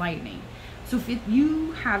male lightning. So if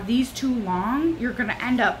you have these too long, you're gonna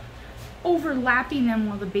end up overlapping them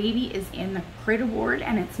while the baby is in the cradle board,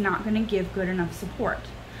 and it's not gonna give good enough support.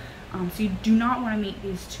 So you do not wanna make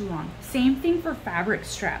these too long. Same thing for fabric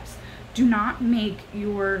straps. Do not make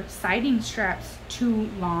your siding straps too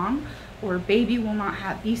long, or baby will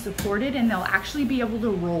not be supported and they'll actually be able to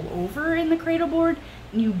roll over in the cradle board,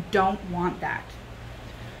 and you don't want that.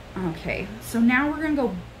 Okay, so now we're gonna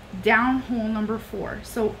go down hole number 4.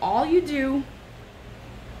 So all you do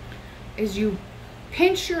is you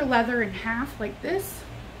pinch your leather in half like this,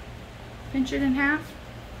 pinch it in half,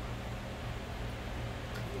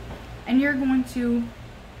 and you're going to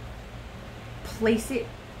place it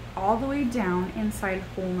all the way down inside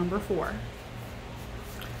hole number 4,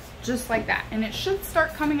 just like that. And it should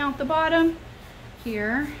start coming out the bottom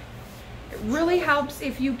here. It really helps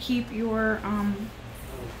if you keep your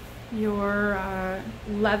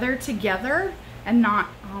leather together and not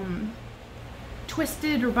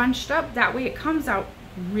twisted or bunched up. That way it comes out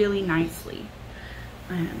really nicely.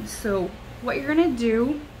 And so what you're gonna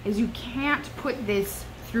do is, you can't put this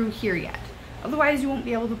through here yet, otherwise you won't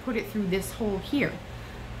be able to put it through this hole here.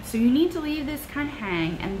 So you need to leave this kind of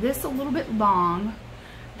hang and this a little bit long.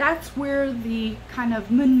 That's where the kind of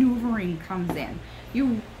maneuvering comes in.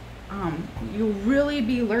 You'll really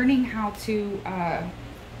be learning how to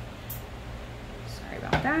sorry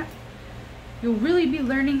about that. You'll really be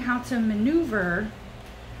learning how to maneuver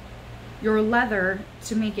your leather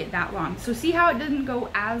to make it that long. So see how it didn't go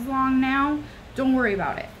as long now? Don't worry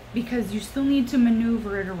about it, because you still need to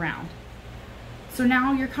maneuver it around. So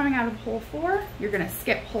now you're coming out of hole 4, you're gonna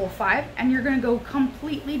skip hole 5, and you're gonna go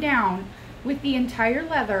completely down with the entire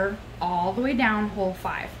leather all the way down hole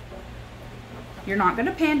 5. You're not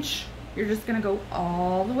gonna pinch, you're just gonna go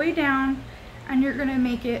all the way down, and you're gonna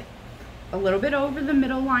make it a little bit over the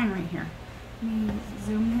middle line right here. Let me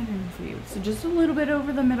zoom it in for you. So just a little bit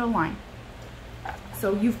over the middle line.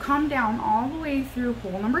 So you've come down all the way through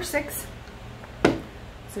hole number 6.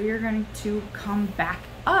 So you're going to come back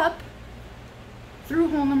up through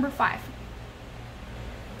hole number 5.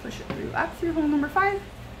 Push it through, up through hole number 5.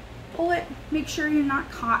 Pull it. Make sure you're not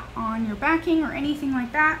caught on your backing or anything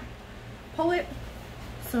like that. Pull it.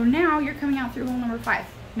 So now you're coming out through hole number 5.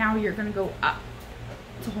 Now you're going to go up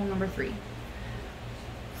to hole number 3.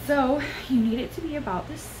 So you need it to be about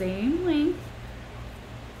the same length.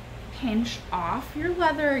 Pinch off your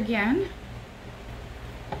leather again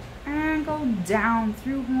and go down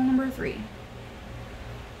through hole number 3.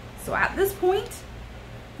 So at this point,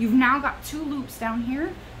 you've now got 2 loops down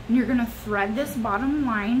here, and you're going to thread this bottom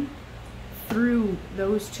line through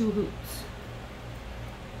those 2 loops,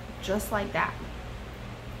 just like that,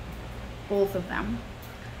 both of them.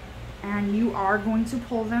 And you are going to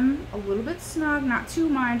pull them a little bit snug, not too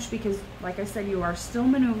much, because like I said, you are still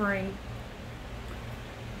maneuvering.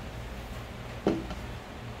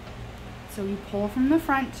 So you pull from the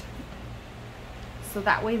front, so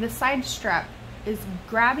that way the side strap is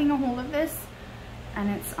grabbing a hold of this and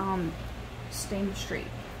it's staying straight.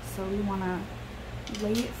 So we want to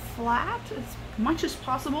lay it flat as much as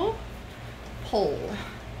possible. Pull.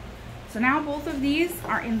 So now both of these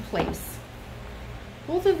are in place.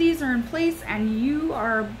 Both of these are in place, and you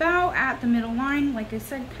are about at the middle line. Like I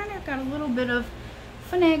said, kind of got a little bit of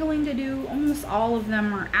finagling to do. Almost all of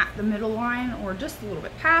them are at the middle line or just a little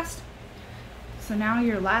bit past. So now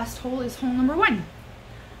your last hole is hole number 1.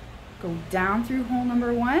 Go down through hole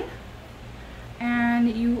number 1,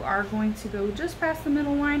 and you are going to go just past the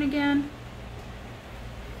middle line again,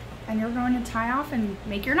 and you're going to tie off and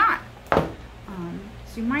make your knot.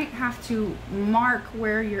 So you might have to mark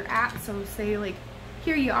where you're at. So say like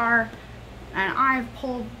here you are, and I've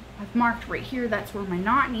marked right here, that's where my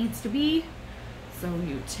knot needs to be. So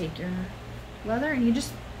you take your leather and you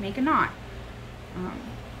just make a knot.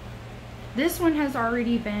 This one has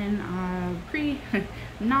already been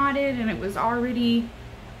pre-knotted, and it was already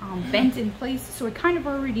bent in place, so I kind of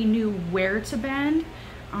already knew where to bend.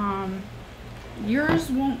 Yours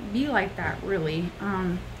won't be like that really.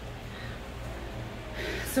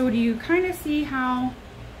 So do you kind of see how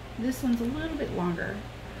this one's a little bit longer?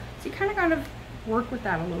 So you kind of got to work with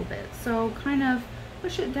that a little bit. So kind of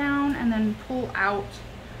push it down and then pull out,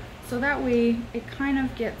 so that way it kind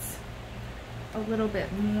of gets a little bit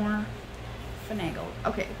more finagled.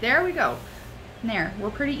 Okay, there we go. There, we're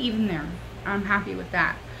pretty even there. I'm happy with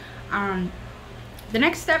that. The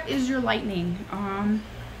next step is your lightning. I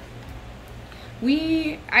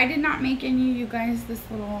did not make any of you guys this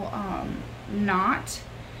little knot,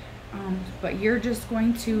 but you're just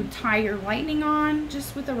going to tie your lightning on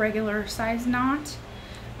just with a regular size knot.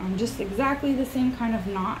 Just exactly the same kind of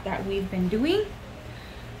knot that we've been doing.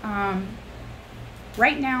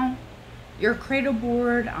 Right now, your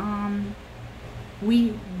Cradleboard,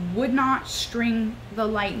 we would not string the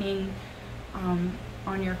lightning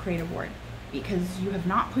on your Cradleboard because you have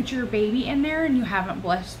not put your baby in there and you haven't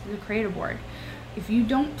blessed the Cradleboard. If you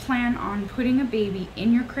don't plan on putting a baby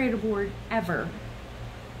in your Cradleboard ever,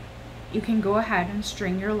 you can go ahead and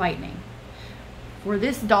string your lightning. For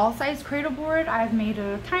this doll-sized Cradleboard, I've made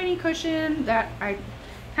a tiny cushion that I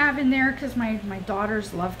have in there because my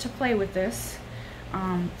daughters love to play with this.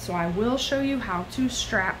 So I will show you how to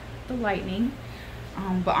strap the lightning.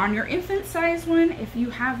 But on your infant size one, if you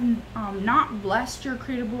have not blessed your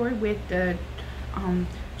Cradleboard with the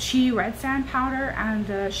Chi red sand powder and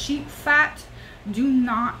the sheep fat, do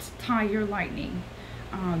not tie your lightning.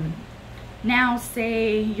 Now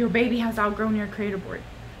say your baby has outgrown your Cradleboard,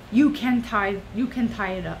 you can tie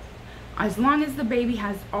it up. As long as the baby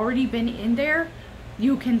has already been in there,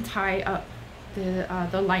 you can tie up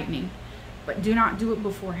the lightning, but do not do it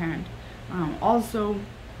beforehand. Also,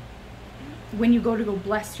 when you go to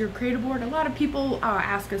bless your Cradleboard, a lot of people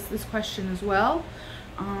ask us this question as well.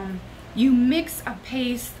 You mix a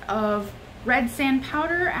paste of red sand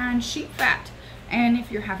powder and sheep fat, and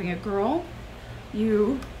if you're having a girl,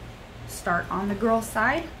 you start on the girl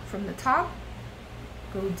side from the top,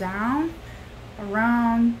 go down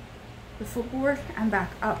around the footboard and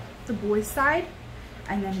back up the boy's side,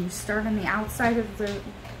 and then you start on the outside of the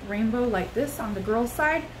rainbow like this on the girl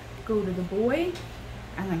side, go to the boy,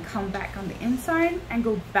 and then come back on the inside and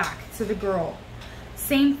go back to the girl.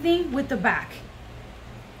 Same thing with the back.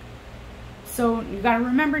 So you got to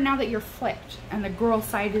remember now that you're flipped and the girl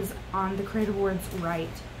side is on the Cradleboard's right,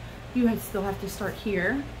 you still have to start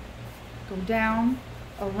here, go down,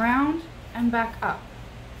 around, and back up.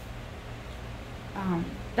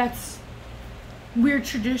 We're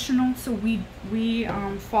traditional, so we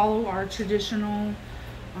follow our traditional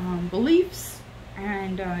beliefs.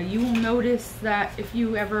 And you will notice that if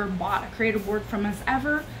you ever bought a Cradleboard from us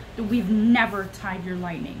ever, that we've never tied your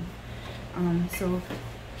lightning. So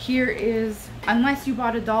here is, unless you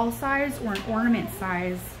bought a doll size or an ornament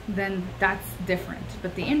size, then that's different.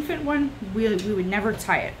 But the infant one, we would never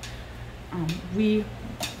tie it. We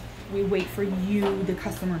wait for you, the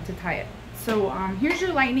customer, to tie it. So here's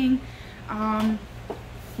your lightning. Now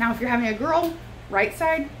if you're having a girl, right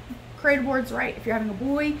side, Cradleboard's right. If you're having a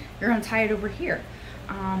boy, you're gonna tie it over here.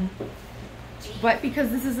 But because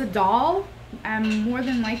this is a doll, and more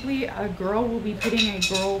than likely a girl will be putting a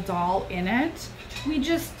girl doll in it, we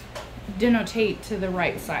just denotate to the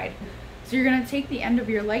right side. So you're gonna take the end of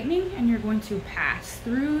your lightning and you're going to pass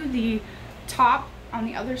through the top on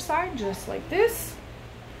the other side, just like this.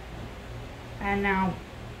 And now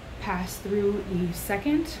pass through the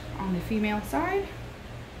second on the female side.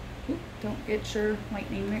 Oop, don't get your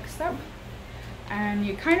lightning mixed up. And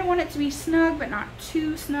you kind of want it to be snug, but not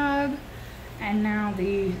too snug. And now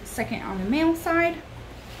the second on the male side,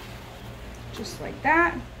 just like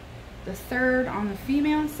that. The third on the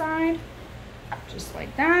female side, just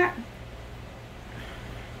like that.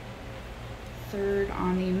 Third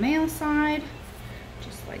on the male side,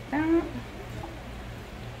 just like that.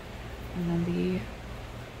 And then the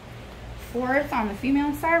 4th on the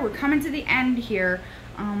female side. We're coming to the end here.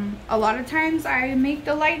 A lot of times I make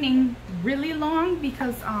the lightning really long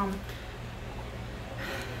because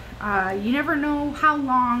you never know how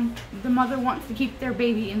long the mother wants to keep their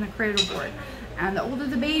baby in the cradle board. And the older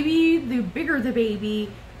the baby, the bigger the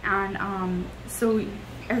baby. And so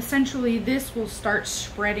essentially this will start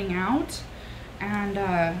spreading out.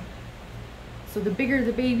 And so the bigger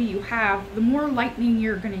the baby you have, the more lightning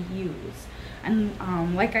you're going to use.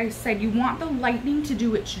 And like I said, you want the lightning to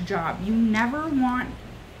do its job. You never want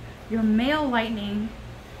your male lightning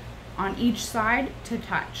on each side to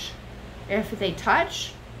touch. If they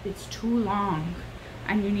touch, it's too long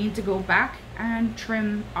and you need to go back and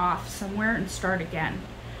trim off somewhere and start again.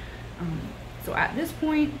 So at this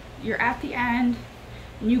point, you're at the end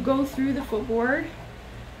and you go through the footboard.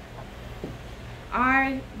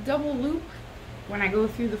 I double loop when I go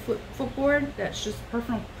through the footboard. That's just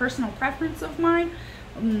personal preference of mine.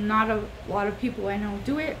 Not a lot of people I know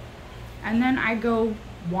do it. And then I go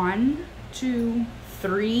 1, 2,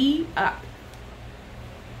 3 up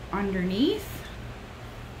underneath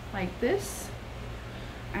like this,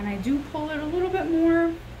 and I do pull it a little bit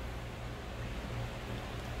more,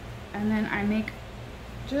 and then I make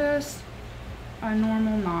just a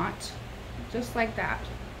normal knot just like that.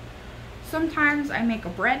 Sometimes I make a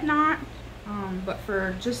bread knot, but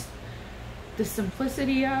for just the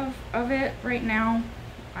simplicity of it right now,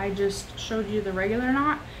 I just showed you the regular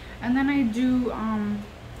knot. And then I do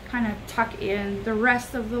kind of tuck in the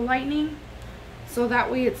rest of the lightning, so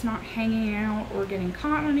that way it's not hanging out or getting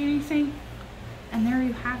caught on anything. And there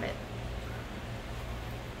you have it.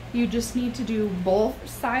 You just need to do both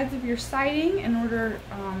sides of your siding in order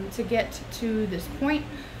to get to this point,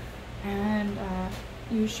 and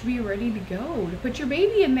you should be ready to go to put your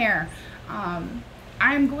baby in there.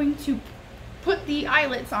 I'm going to put the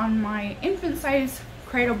eyelets on my infant size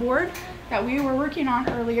cradle board that we were working on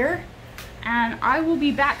earlier, and I will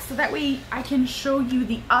be back so that way I can show you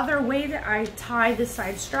the other way that I tie the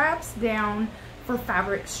side straps down for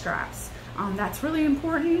fabric straps. That's really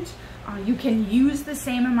important. You can use the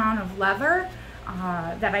same amount of leather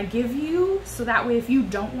that I give you, so that way if you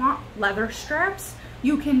don't want leather straps,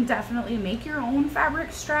 you can definitely make your own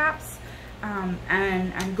fabric straps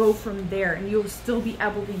and go from there, and you'll still be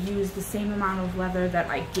able to use the same amount of leather that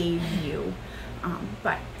I gave you.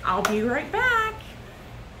 But I'll be right back.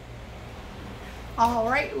 All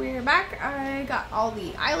right, we're back. I got all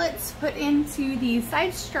the eyelets put into the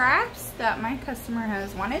side straps that my customer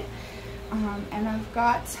has wanted, and I've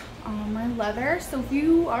got my leather. So if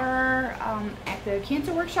you are at the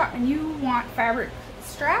Cancer Workshop and you want fabric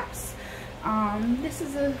straps, this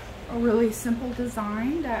is a really simple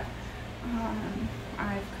design that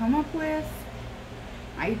I've come up with.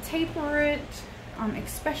 I taper it,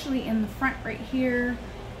 especially in the front right here,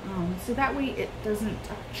 so that way it doesn't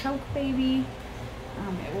choke baby.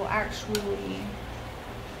 It will actually,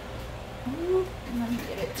 let me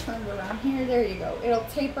get it turned around here. There you go. It'll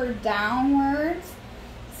taper downwards,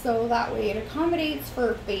 so that way it accommodates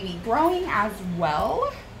for baby growing as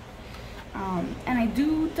well. And I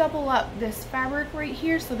do double up this fabric right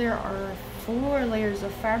here, so there are 4 layers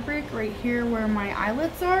of fabric right here where my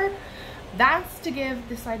eyelets are. That's to give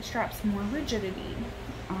the side straps more rigidity.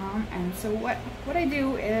 And so what I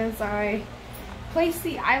do is I place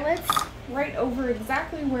the eyelets right over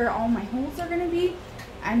exactly where all my holes are going to be,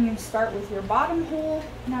 and you start with your bottom hole.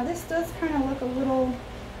 Now this does kind of look a little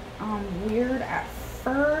weird at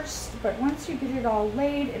first, but once you get it all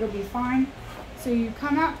laid, it'll be fine. So you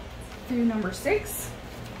come up through number 6,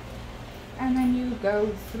 and then you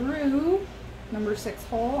go through number 6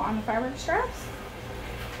 hole on the fabric straps.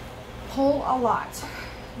 Pull a lot.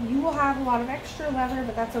 You will have a lot of extra leather,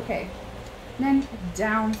 but that's okay. Then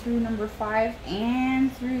down through number 5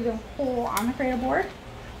 and through the hole on the cradle board.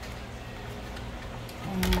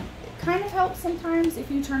 And it kind of helps sometimes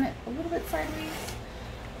if you turn it a little bit sideways.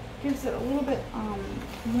 Gives it a little bit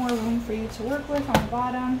more room for you to work with on the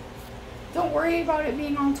bottom. Don't worry about it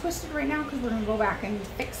being all twisted right now, because we're going to go back and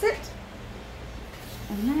fix it.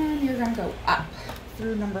 And then you're going to go up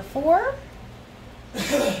through number 4.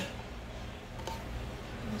 Just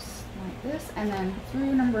like this. And then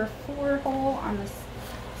through number 4 hole on the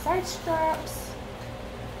side straps.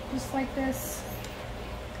 Just like this.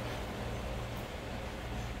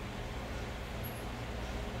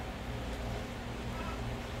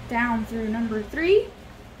 Down through number 3.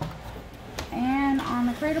 And on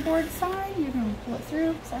the cradle board side, you're going to pull it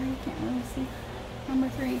through. Sorry, you can't really see number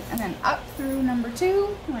 3. And then up through number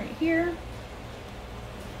 2, right here.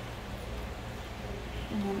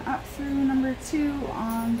 And then up through number 2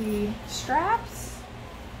 on the straps.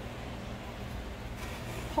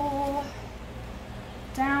 pull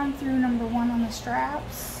down through number 1 on the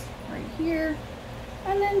straps right here,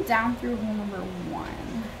 and then down through hole number 1.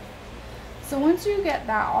 So once you get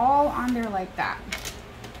that all on there like that,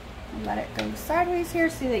 let it go sideways here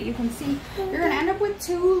so that you can see. You're going to end up with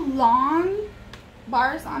 2 long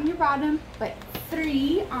bars on your bottom, but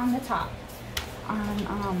 3 on the top.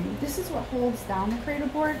 This is what holds down the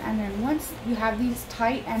Cradleboard, and then once you have these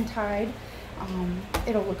tight and tied,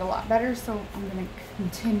 it'll look a lot better. So I'm going to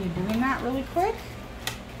continue doing that really quick.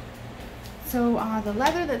 So the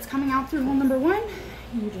leather that's coming out through hole number 1,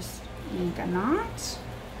 you just make a knot.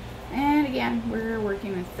 And again, we're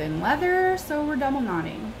working with thin leather, so we're double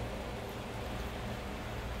knotting.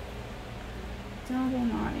 Double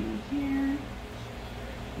knotting here.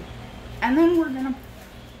 And then we're gonna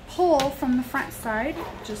pull from the front side,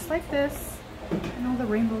 just like this. I know the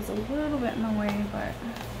rainbow's a little bit in the way, but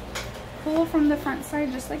pull from the front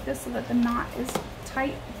side just like this so that the knot is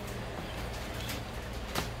tight.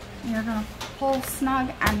 You're gonna pull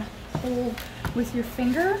snug and hold with your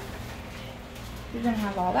finger. You're gonna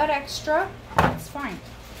have all that extra, that's fine.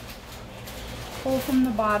 Pull from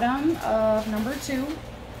the bottom of number 2.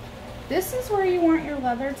 This is where you want your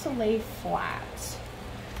leather to lay flat.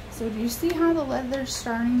 So do you see how the leather's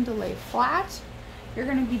starting to lay flat? You're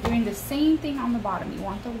gonna be doing the same thing on the bottom. You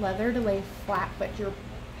want the leather to lay flat, but you're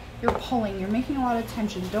pulling, you're making a lot of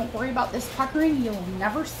tension. Don't worry about this puckering, you'll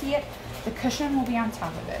never see it. The cushion will be on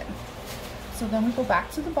top of it. So then we go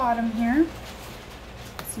back to the bottom here.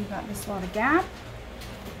 So you've got this lot of gap.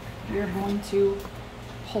 You're going to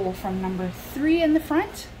pull from number 3 in the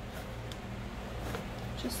front.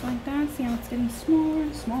 Just like that. See how it's getting smaller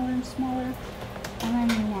and smaller and smaller. And then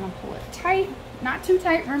you want to pull it tight. Not too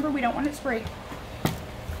tight, remember we don't want it to break.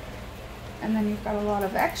 And then you've got a lot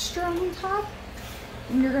of extra on top.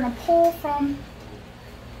 And you're going to pull from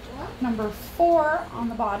number 4 on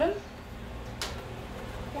the bottom.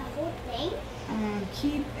 The whole thing? And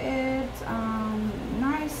keep it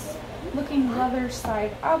nice looking leather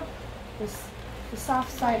side up, the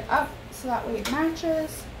soft side up, so that way it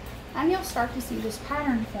matches, and you'll start to see this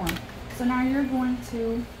pattern form. So now you're going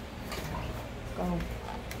to go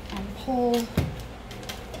and pull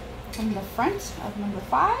from the front of number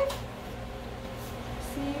 5.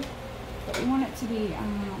 See, but we want it to be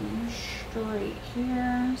straight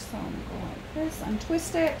here, so I'm going to go like this,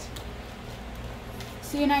 untwist it.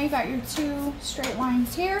 See, now you got your 2 straight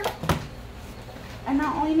lines here. And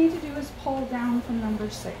now all you need to do is pull down from number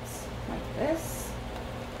 6, like this.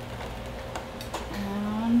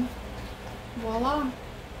 And voila,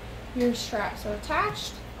 your straps are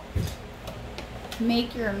attached.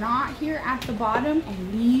 Make your knot here at the bottom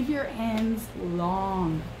and leave your ends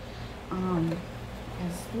long.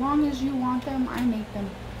 As long as you want them. I make them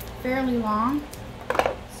fairly long.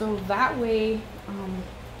 So that way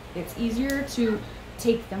it's easier to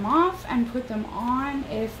take them off and put them on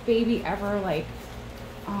if baby ever like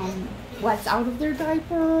lets out of their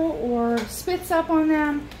diaper or spits up on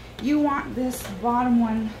them. You want this bottom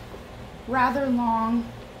one rather long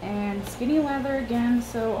and skinny leather again,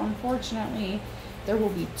 so unfortunately there will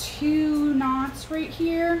be 2 knots right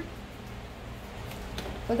here,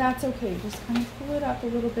 but that's okay. Just kind of pull it up a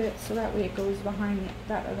little bit so that way it goes behind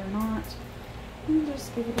that other knot, and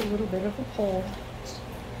just give it a little bit of a pull.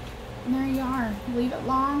 And there you are. Leave it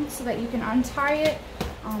long so that you can untie it,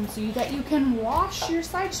 so that you can wash your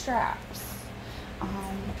side straps.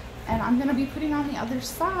 And I'm going to be putting on the other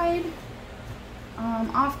side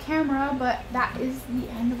off camera, but that is the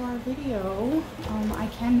end of our video. I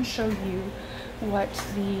can show you what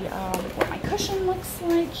my cushion looks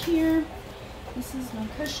like here. This is my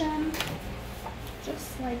cushion,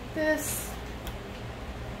 just like this.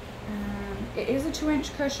 It is a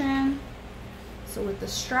 2-inch cushion. So with the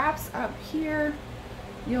straps up here,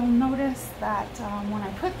 you'll notice that when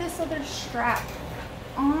I put this other strap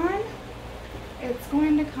on, it's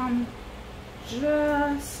going to come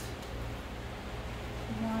just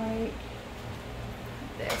like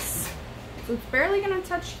this. So it's barely going to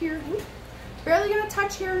touch here. It's barely going to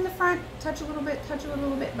touch here in the front. Touch a little bit, touch it a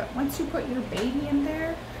little bit. But once you put your baby in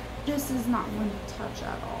there, this is not going to touch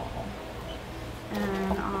at all.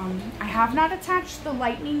 And I have not attached the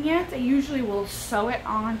lightning yet. I usually will sew it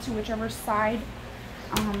on to whichever side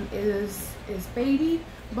is baby,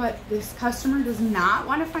 but this customer does not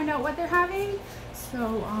want to find out what they're having,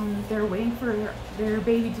 so they're waiting for their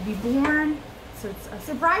baby to be born, so it's a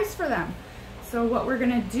surprise for them. So what we're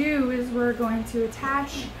going to do is we're going to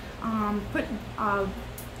attach, put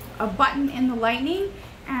a button in the lining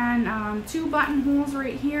and 2 buttonholes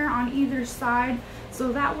right here on either side,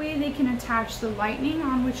 so that way they can attach the lining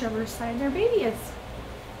on whichever side their baby is.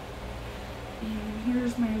 And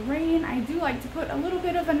here's my rein. I do like to put a little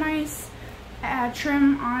bit of a nice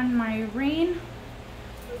trim on my rein.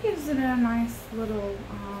 It gives it a nice little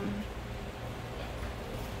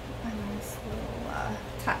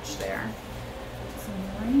touch there. So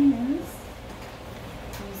the rein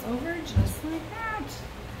goes over just like that.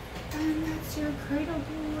 And that's your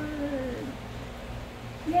Cradleboard.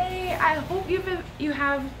 Yay! I hope you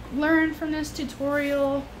have learned from this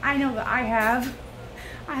tutorial. I know that I have.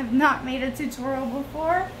 I have not made a tutorial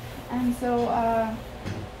before, and so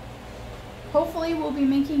hopefully we'll be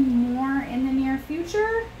making more in the near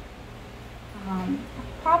future.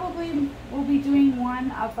 Probably we'll be doing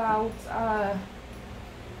one about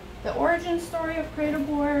the origin story of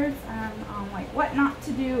Cradleboards and like what not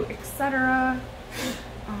to do, etc.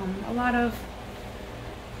 A lot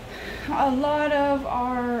of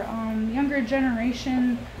our younger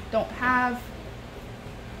generation don't have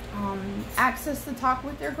access to talk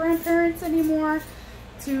with their grandparents anymore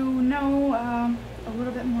to know a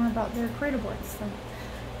little bit more about their Cradleboards. So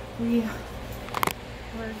we're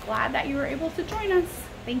glad that you were able to join us.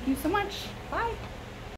 Thank you so much. Bye.